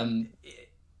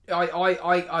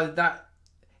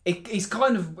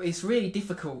 It's really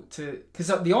difficult to, because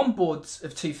the onboards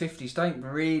of 250s don't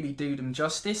really do them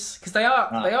justice, because they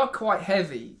are quite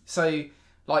heavy. So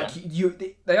like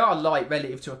they are light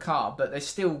relative to a car, but they're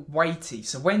still weighty.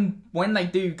 So when they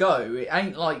do go, it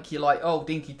ain't like you're like, oh,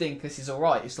 dinky dink, this is all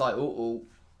right. It's like, oh.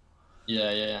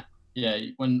 Yeah.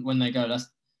 When they go, that's,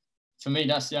 for me,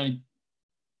 that's the only,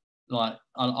 like,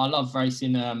 I love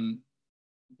racing the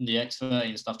X30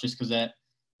 and stuff, just because they're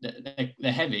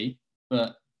heavy,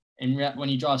 but when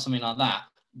you drive something like that,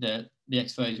 the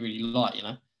X30 is really light, you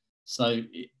know. So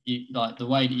like the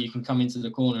way that you can come into the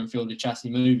corner and feel the chassis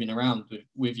moving around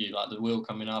with you, like the wheel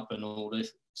coming up and all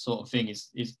this sort of thing, is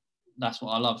that's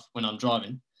what I love when I'm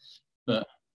driving. But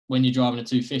when you're driving a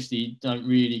 250, you don't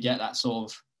really get that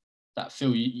sort of that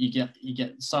feel. You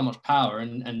get so much power,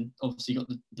 and obviously you got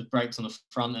the brakes on the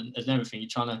front and everything. You're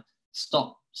trying to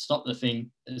stop the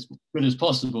thing as good as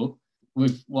possible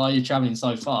while you're traveling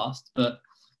so fast, but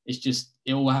it's just,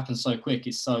 it all happens so quick.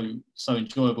 It's so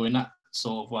enjoyable in that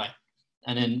sort of way.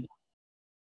 And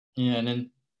then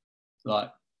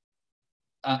like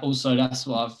also, that's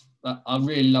what I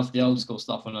really love the old school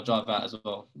stuff when I drive out as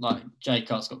well. Like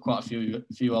J-Kart's got quite a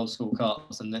few old school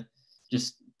cars, and they're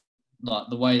just like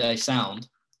the way they sound,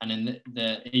 and then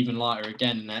they're even lighter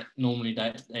again, and that normally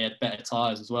they had better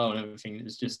tyres as well and everything. It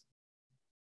was just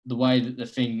the way that the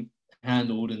thing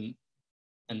handled and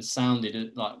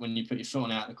sounded, like when you put your foot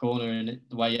on out the corner, and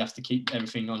the way you have to keep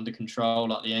everything under control,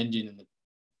 like the engine and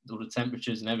all the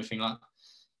temperatures and everything. Like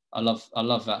I love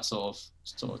that sort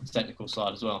of technical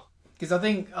side as well. Because I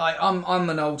think I'm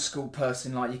an old school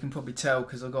person, like you can probably tell,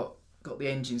 because I've got the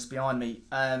engines behind me.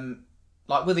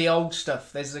 Like with the old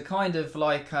stuff, there's a kind of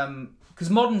like because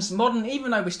modern,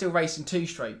 even though we're still racing two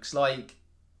strokes, like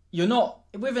you're not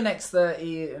with an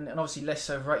X30 and obviously less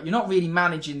so, right? You're not really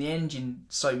managing the engine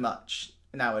so much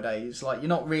nowadays. Like you're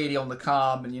not really on the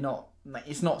carb, and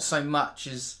it's not so much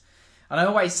as. And I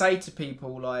always say to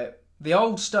people, like, the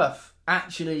old stuff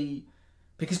actually,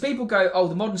 because people go, oh,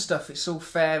 the modern stuff, it's all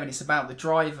fair and it's about the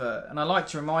driver. And I like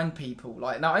to remind people,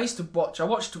 like, now I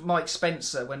watched Mike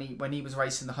Spencer when he was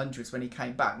racing the hundreds when he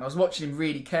came back, and I was watching him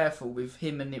really careful with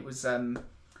him, and it was John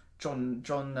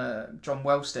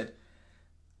Wellstead.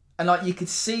 And like you could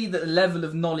see that the level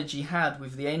of knowledge he had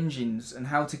with the engines and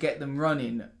how to get them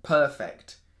running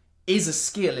perfect is a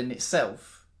skill in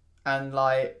itself. And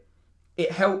like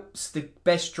it helps the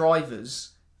best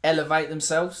drivers elevate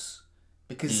themselves,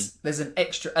 because there's an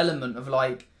extra element of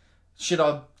like, should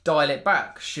I dial it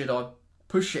back? Should I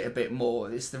push it a bit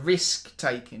more? It's the risk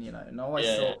taking, you know. And I always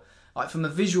thought, like from a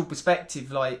visual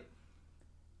perspective, like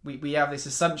we have this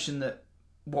assumption that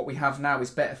what we have now is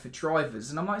better for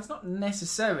drivers, and I'm like, it's not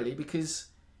necessarily, because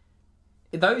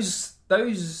those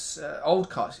old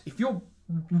cars, if you're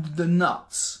the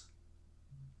nuts,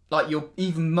 like you're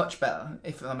even much better,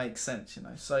 if that makes sense, you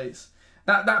know. So it's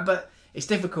that but it's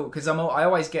difficult, because I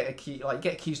always get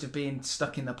accused of being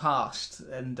stuck in the past,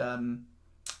 and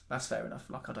that's fair enough.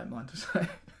 Like I don't mind.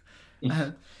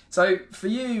 So for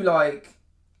you,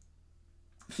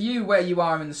 where you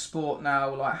are in the sport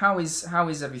now, like how is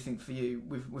everything for you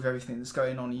with everything that's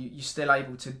going on? Are you still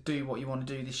able to do what you want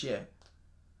to do this year?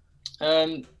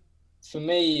 For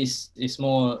me, it's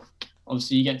more,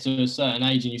 obviously you get to a certain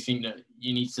age and you think that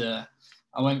you need to.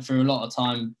 I went through a lot of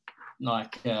time,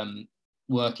 like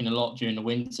working a lot during the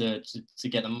winter to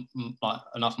get them like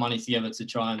enough money together to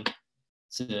try and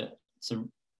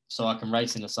so I can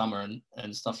race in the summer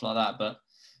and stuff like that. But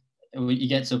you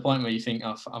get to a point where you think,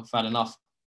 I've had enough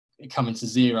coming to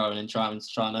zero, and then try and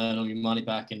earn all your money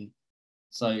back. And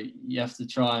so you have to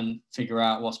try and figure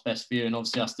out what's best for you. And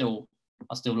obviously I still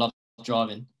love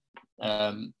driving.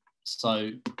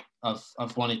 So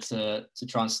I've wanted to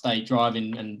try and stay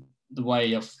driving, and the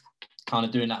way of kind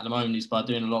of doing that at the moment is by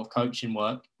doing a lot of coaching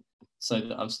work, so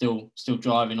that I'm still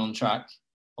driving on track.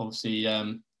 Obviously,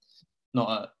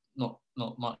 not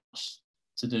much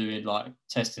to do with like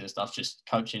testing and stuff, just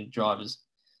coaching drivers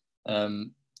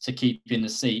to keep in the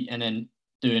seat, and then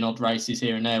doing odd races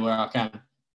here and there where I can.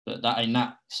 But that in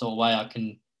that sort of way I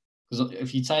can, because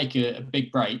if you take a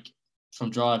big break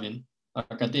from driving,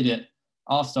 like I did it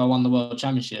after I won the World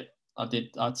Championship, I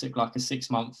took like a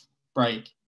 6-month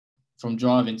break from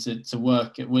driving to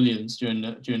work at Williams during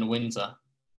the winter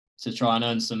to try and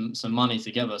earn some money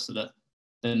together, so that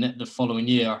then the following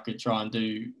year I could try and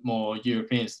do more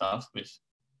European stuff with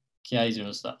Chiesa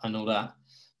and stuff and all that.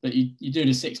 But you do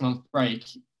the 6-month break,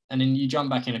 and then you jump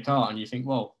back in a car and you think,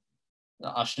 well,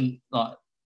 I shouldn't, like,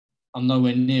 I'm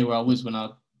nowhere near where I was when I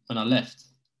left.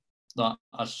 Like,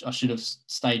 I should have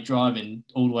stayed driving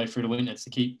all the way through the winter to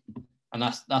keep, and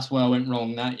that's where I went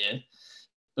wrong that year.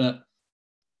 But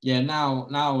yeah, now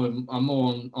I'm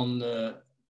more on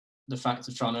the fact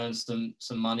of trying to earn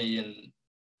some money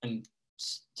and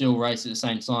still race at the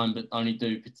same time, but only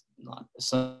do like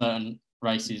certain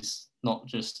races, not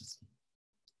just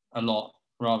a lot.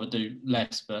 Rather do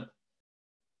less, but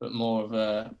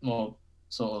more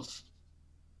sort of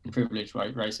privileged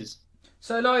races.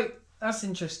 So like that's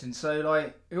interesting. So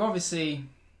like you obviously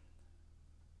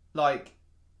like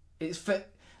it's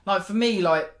for me,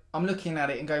 like I'm looking at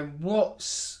it and going,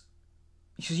 what's,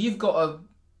 because you've got a,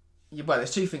 well,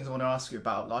 there's two things I want to ask you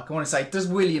about. Like, I want to say, does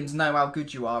Williams know how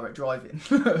good you are at driving,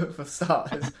 for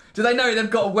starters? Do they know they've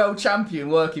got a world champion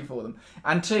working for them?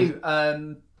 And two,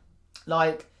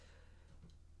 like,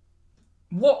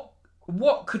 what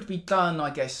could be done, I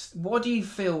guess? What do you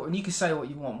feel, and you can say what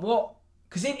you want,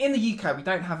 because in the UK, we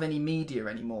don't have any media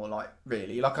anymore, like,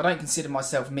 really. Like, I don't consider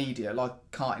myself media,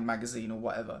 like Karting magazine or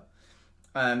whatever.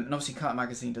 And obviously Karting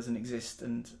magazine doesn't exist,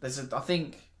 and I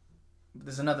think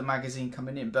there's another magazine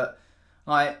coming in, but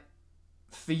like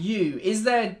for you,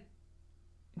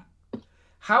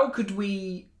 how could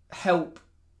we help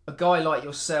a guy like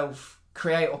yourself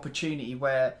create opportunity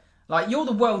where, like, you're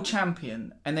the world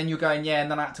champion and then you're going, yeah, and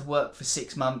then I had to work for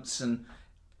 6 months, and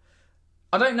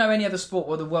I don't know any other sport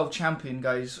where the world champion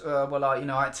goes, well, I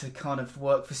had to kind of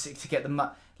work for 6 to get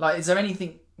the like, is there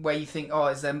anything where you think, oh,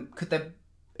 is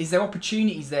there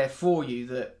opportunities there for you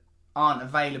that aren't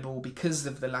available because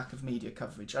of the lack of media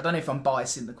coverage? I don't know if I'm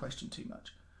biasing the question too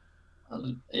much.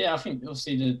 Yeah, I think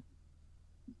obviously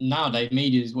nowadays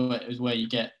media is where you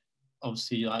get,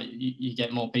 obviously, like you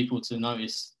get more people to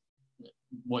notice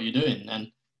what you're doing,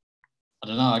 and I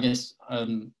don't know, I guess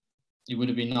it would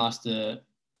have been nice to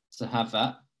have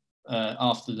that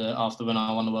after when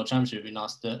I won the world championship. It'd be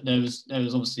nice to, there was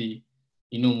obviously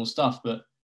the normal stuff, but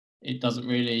it doesn't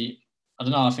really, I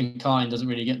don't know, I think karting doesn't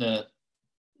really get the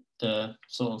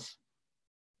sort of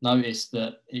notice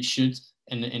that it should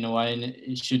in a way, and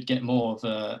it should get more of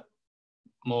a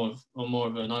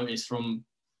notice from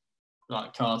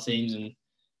like car teams and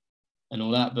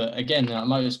all that. But again,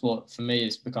 motorsport for me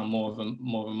has become more of a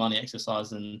money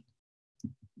exercise than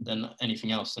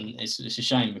anything else, and it's a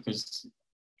shame because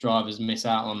drivers miss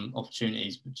out on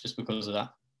opportunities just because of that,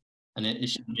 and it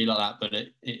shouldn't be like that, but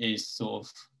it is sort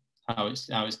of how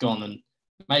it's gone, and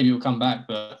maybe it'll come back,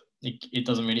 but it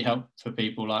doesn't really help for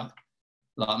people like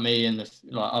me and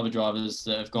like other drivers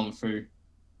that have gone through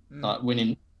like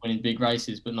winning big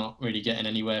races but not really getting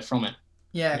anywhere from it.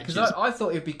 Yeah, because I thought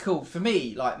it'd be cool for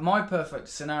me. Like, my perfect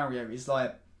scenario is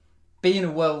like being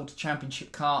a world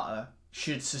championship karter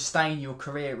should sustain your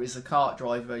career as a kart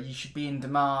driver. You should be in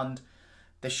demand.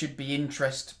 There should be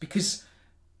interest, because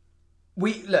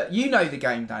you know the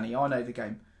game, Danny. I know the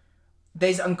game.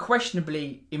 There's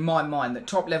unquestionably, in my mind, that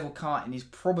top level karting is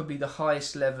probably the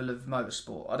highest level of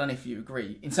motorsport. I don't know if you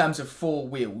agree. In terms of 4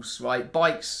 wheels, right?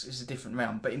 Bikes is a different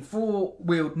round. But in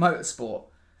 4-wheeled motorsport,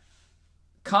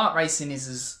 kart racing is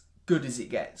as good as it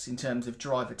gets in terms of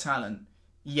driver talent.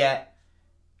 Yet,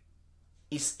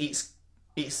 it's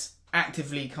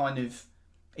actively kind of,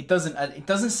 it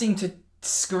doesn't seem to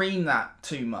scream that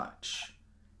too much.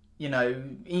 You know,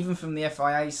 even from the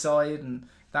FIA side and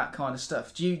that kind of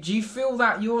stuff. Do you feel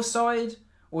that your side,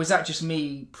 or is that just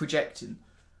me projecting?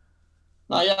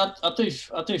 No, yeah, I do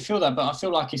feel that, but I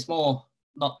feel like it's more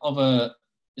of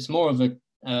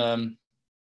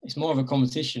a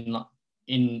competition like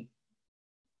in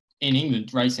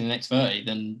England racing an X30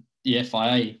 than the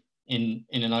FIA in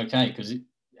an OK, because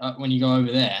when you go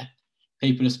over there,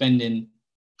 people are spending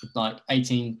like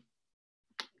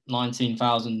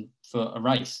 19,000 for a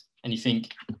race, and you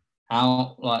think,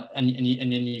 how, like, and then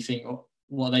you think,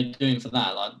 what are they doing for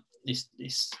that? Like, it's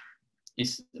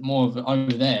more of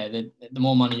over there. The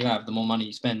more money you have, the more money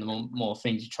you spend, the more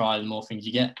things you try, the more things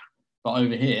you get. But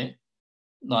over here,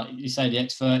 like you say, the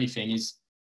X30 thing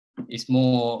it's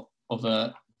more of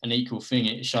an equal thing.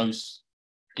 It shows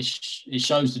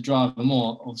the driver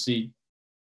more, obviously,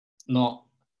 not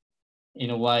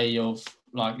in a way of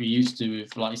like we used to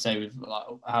with, like you say, with like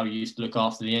how you used to look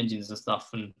after the engines and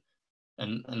stuff, and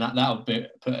that would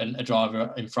put a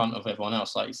driver in front of everyone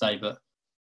else, like you say. But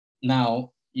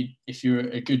now, if you're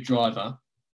a good driver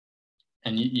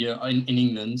and you're in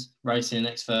England racing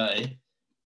an X30,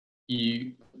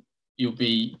 you'll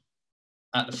be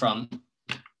at the front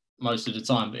most of the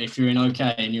time. But if you're in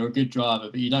OK and you're a good driver,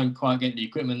 but you don't quite get the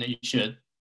equipment that you should,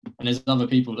 and there's other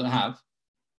people that have,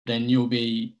 then you'll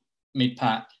be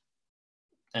mid-pack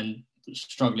and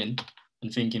struggling.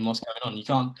 and thinking what's going on. You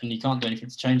can't do anything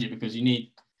to change it, because you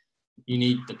need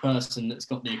the person that's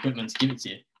got the equipment to give it to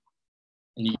you,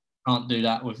 and you can't do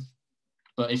that with.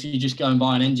 But if you just go and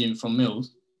buy an engine from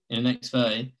Mills in the next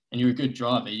 30, and you're a good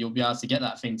driver, you'll be able to get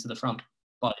that thing to the front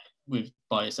by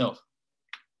yourself.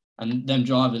 And them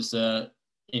drivers like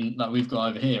we've got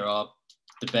over here are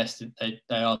the best. They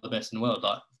are the best in the world.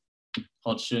 Like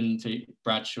Hodgson,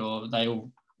 Bradshaw, they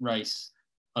all race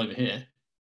over here,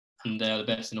 and they are the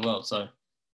best in the world. So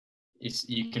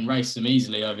you can race them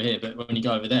easily over here, but when you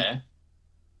go over there,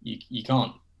 you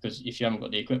can't, because if you haven't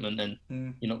got the equipment, then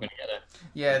you're not going to get there.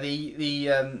 Yeah,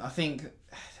 the I think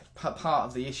part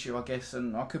of the issue, I guess,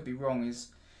 and I could be wrong,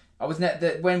 is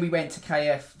when we went to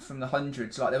KF from the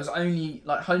hundreds, like there was only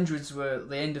like hundreds were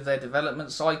the end of their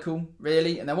development cycle,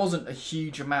 really, and there wasn't a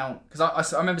huge amount,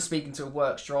 because I remember speaking to a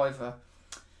works driver,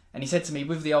 and he said to me,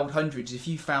 with the old hundreds, if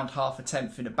you found half a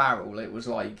tenth in a barrel, it was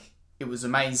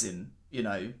amazing, you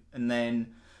know. And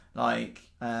then like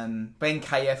when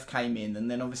KF came in, and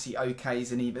then obviously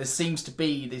OKs, and there seems to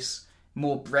be this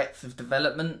more breadth of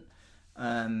development,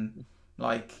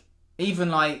 like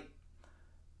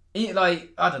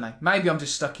I don't know, maybe I'm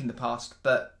just stuck in the past,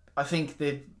 but I think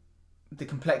the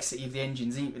complexity of the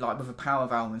engines, like with a power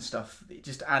valve and stuff, it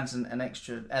just adds an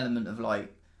extra element of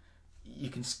like you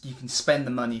can spend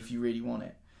the money if you really want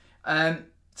it.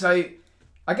 So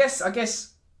I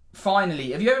guess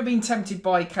finally, have you ever been tempted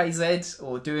by KZ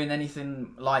or doing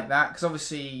anything like that? Because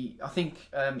obviously I think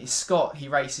it's Scott, he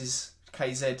races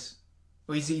KZ,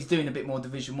 well, he's doing a bit more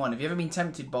Division 1. Have you ever been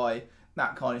tempted by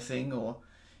that kind of thing, or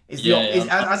has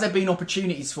there been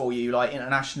opportunities for you, like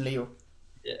internationally? Or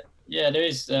yeah, there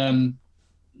is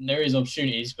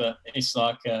opportunities, but it's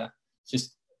like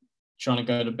just trying to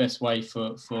go the best way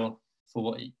for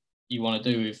what you want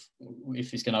to do,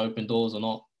 if it's going to open doors or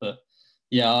not. But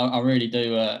yeah, I really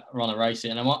do run a race it,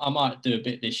 and I might do a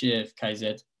bit this year for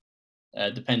KZ,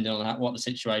 depending on what the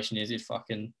situation is. If I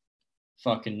can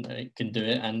do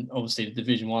it, and obviously the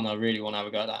Division 1, I really want to have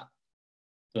a go at that.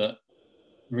 But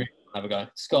really have a go.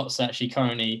 Scott's actually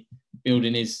currently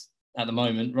building his at the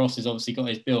moment. Ross has obviously got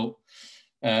his built.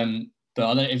 But I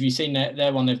don't know if you've seen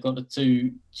their one. They've got the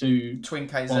two Twin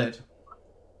KZ.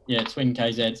 Twin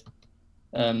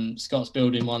KZ. Scott's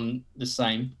building one the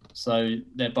same, so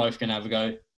they're both going to have a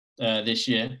go this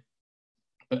year.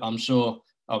 But I'm sure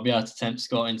I'll be able to tempt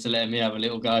Scott into letting me have a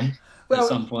little go at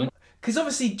some point. Because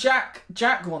obviously Jack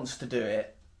wants to do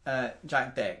it.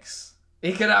 Jack Dex.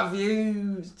 He could have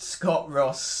you, Scott,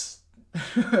 Ross,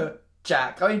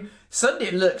 Jack. I mean, Sunday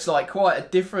it looks like quite a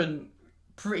different,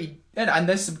 and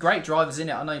there's some great drivers in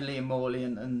it. I know Liam Morley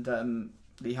and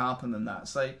Lee Harpham and that.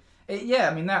 So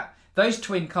I mean those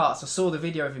twin karts. I saw the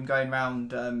video of him going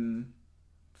around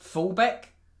Fullbeck.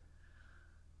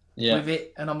 Yeah. With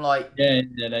it, and I'm like, yeah,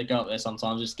 they go up there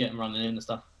sometimes, just get them running in and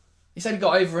stuff. He said he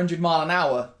got over 100 mile an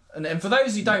hour, and for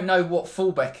those who don't know what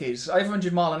Fullbeck is, over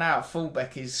 100 mile an hour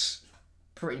Fullbeck is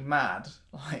pretty mad.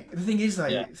 Like the thing is,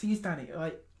 Danny,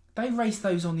 like they race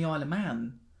those on the Isle of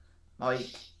Man, like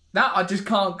that. I just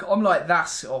can't. I'm like,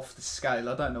 that's off the scale.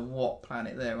 I don't know what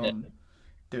planet they're on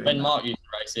doing. When Mark used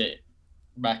to race it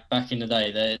back in the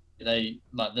day, they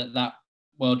like that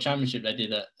World Championship they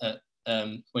did at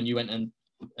when you went and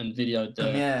videoed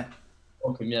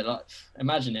welcome, like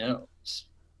imagine it.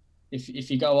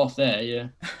 If you go off there,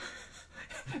 you're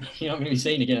not going to be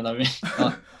seen again. I mean,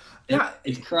 like,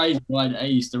 it's crazy the way that they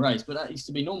used to race, but that used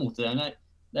to be normal to them.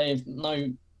 They have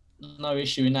no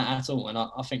issue in that at all, and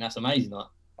I think that's amazing.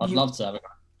 I'd love to have it.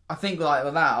 I think like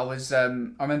with that,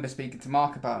 I remember speaking to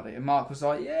Mark about it, and Mark was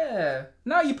like, "Yeah,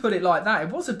 now you put it like that, it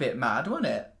was a bit mad, wasn't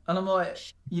it?" And I'm like,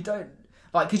 "You don't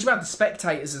like because you have the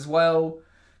spectators as well,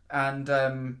 and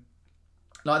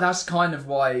like that's kind of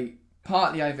why."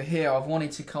 Partly over here, I've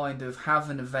wanted to kind of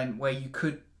have an event where you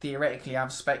could theoretically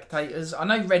have spectators. I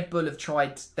know Red Bull have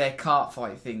tried their kart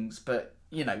fight things, but,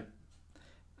 you know,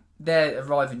 they're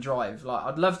arrive and drive. Like,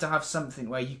 I'd love to have something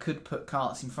where you could put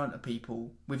karts in front of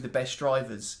people with the best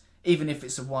drivers, even if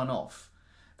it's a one-off.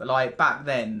 But, like, back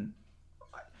then,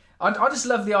 I just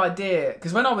love the idea,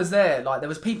 because when I was there, like, there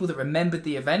was people that remembered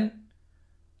the event.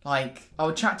 Like, I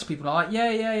would chat to people, like,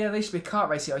 yeah, there used to be a kart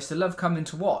race here. I used to love coming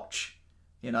to watch.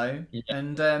 You know,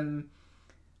 and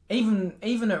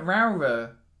even at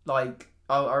Rowra, like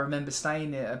I remember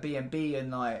staying at a B&B, and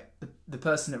like the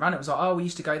person that ran it was like, "Oh, we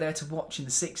used to go there to watch in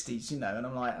the '60s," you know, and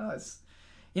I'm like, "Oh, it's,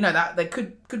 you know, that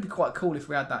could be quite cool if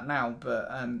we had that now, but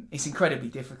it's incredibly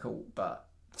difficult." But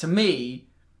to me,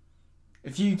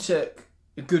 if you took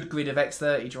a good grid of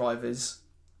X30 drivers,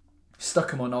 stuck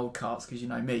them on old karts, because you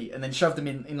know me, and then shoved them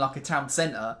in like a town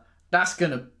centre. That's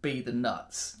going to be the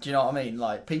nuts. Do you know what I mean?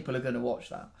 Like, people are going to watch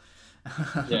that.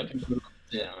 Yeah, people love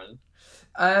to see it,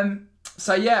 man.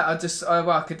 So yeah, I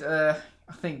could,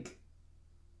 I think,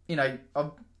 you know,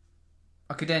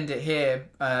 I could end it here.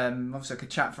 Obviously, I could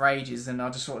chat for ages, and I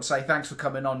just want to say thanks for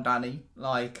coming on, Danny.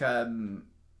 Like,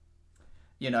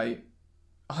 you know,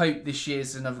 I hope this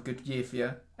year's another good year for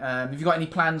you. Have you got any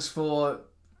plans for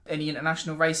any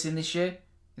international racing this year?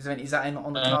 Is that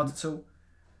on the card at all?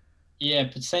 Yeah,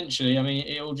 potentially. I mean,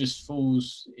 it all just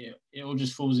falls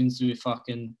into if I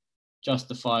can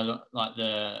justify like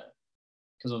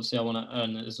because obviously I want to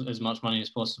earn as much money as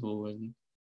possible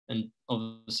and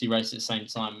obviously race at the same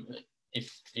time.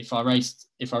 If I raced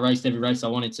every race I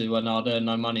wanted to, well, no, I'd earn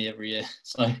no money every year.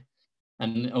 So,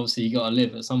 and obviously you got to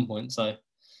live at some point. So,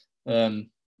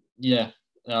 yeah,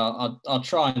 I'll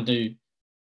try and do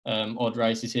odd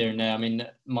races here and there. I mean,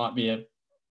 I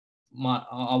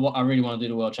really want to do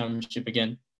the World Championship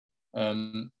again.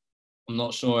 I'm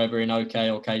not sure ever in OK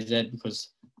or KZ, because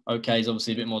OK is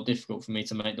obviously a bit more difficult for me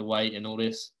to make the weight and all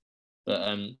this, but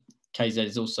KZ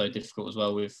is also difficult as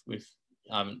well. With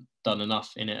I haven't done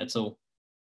enough in it at all.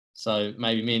 So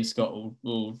maybe me and Scott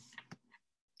will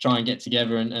try and get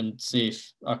together and see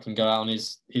if I can go out on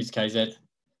his KZ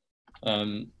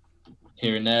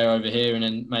here and there over here, and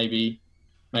then maybe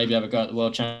have a go at the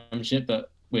World Championship, but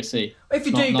we'll see. If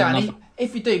you do, Danny,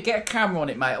 if you do, get a camera on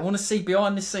it, mate. I want to see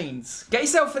behind the scenes. Get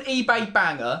yourself an eBay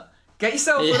banger. Get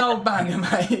yourself an old banger,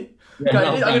 mate. Yeah,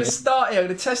 I'm going to start here. I'm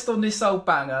going to test on this old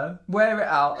banger, wear it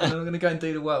out, and then I'm going to go and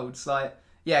do the Worlds. Like,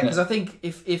 yeah, because I think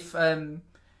if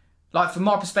like from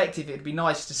my perspective, it'd be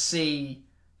nice to see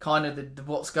kind of the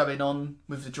what's going on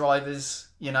with the drivers,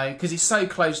 you know, because it's so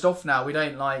closed off now. We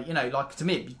don't like, you know, like to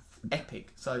me it'd be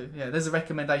epic. So yeah, there's a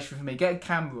recommendation for me. Get a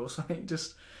camera or something.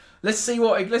 Just let's see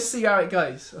how it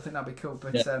goes. I think that'd be cool.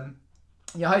 But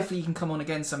yeah, hopefully you can come on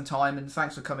again sometime. And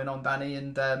thanks for coming on, Danny.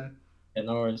 And yeah,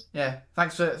 no worries. Yeah,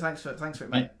 thanks for it,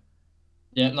 mate.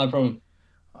 Yeah, no problem.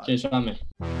 Cheers for having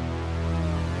me.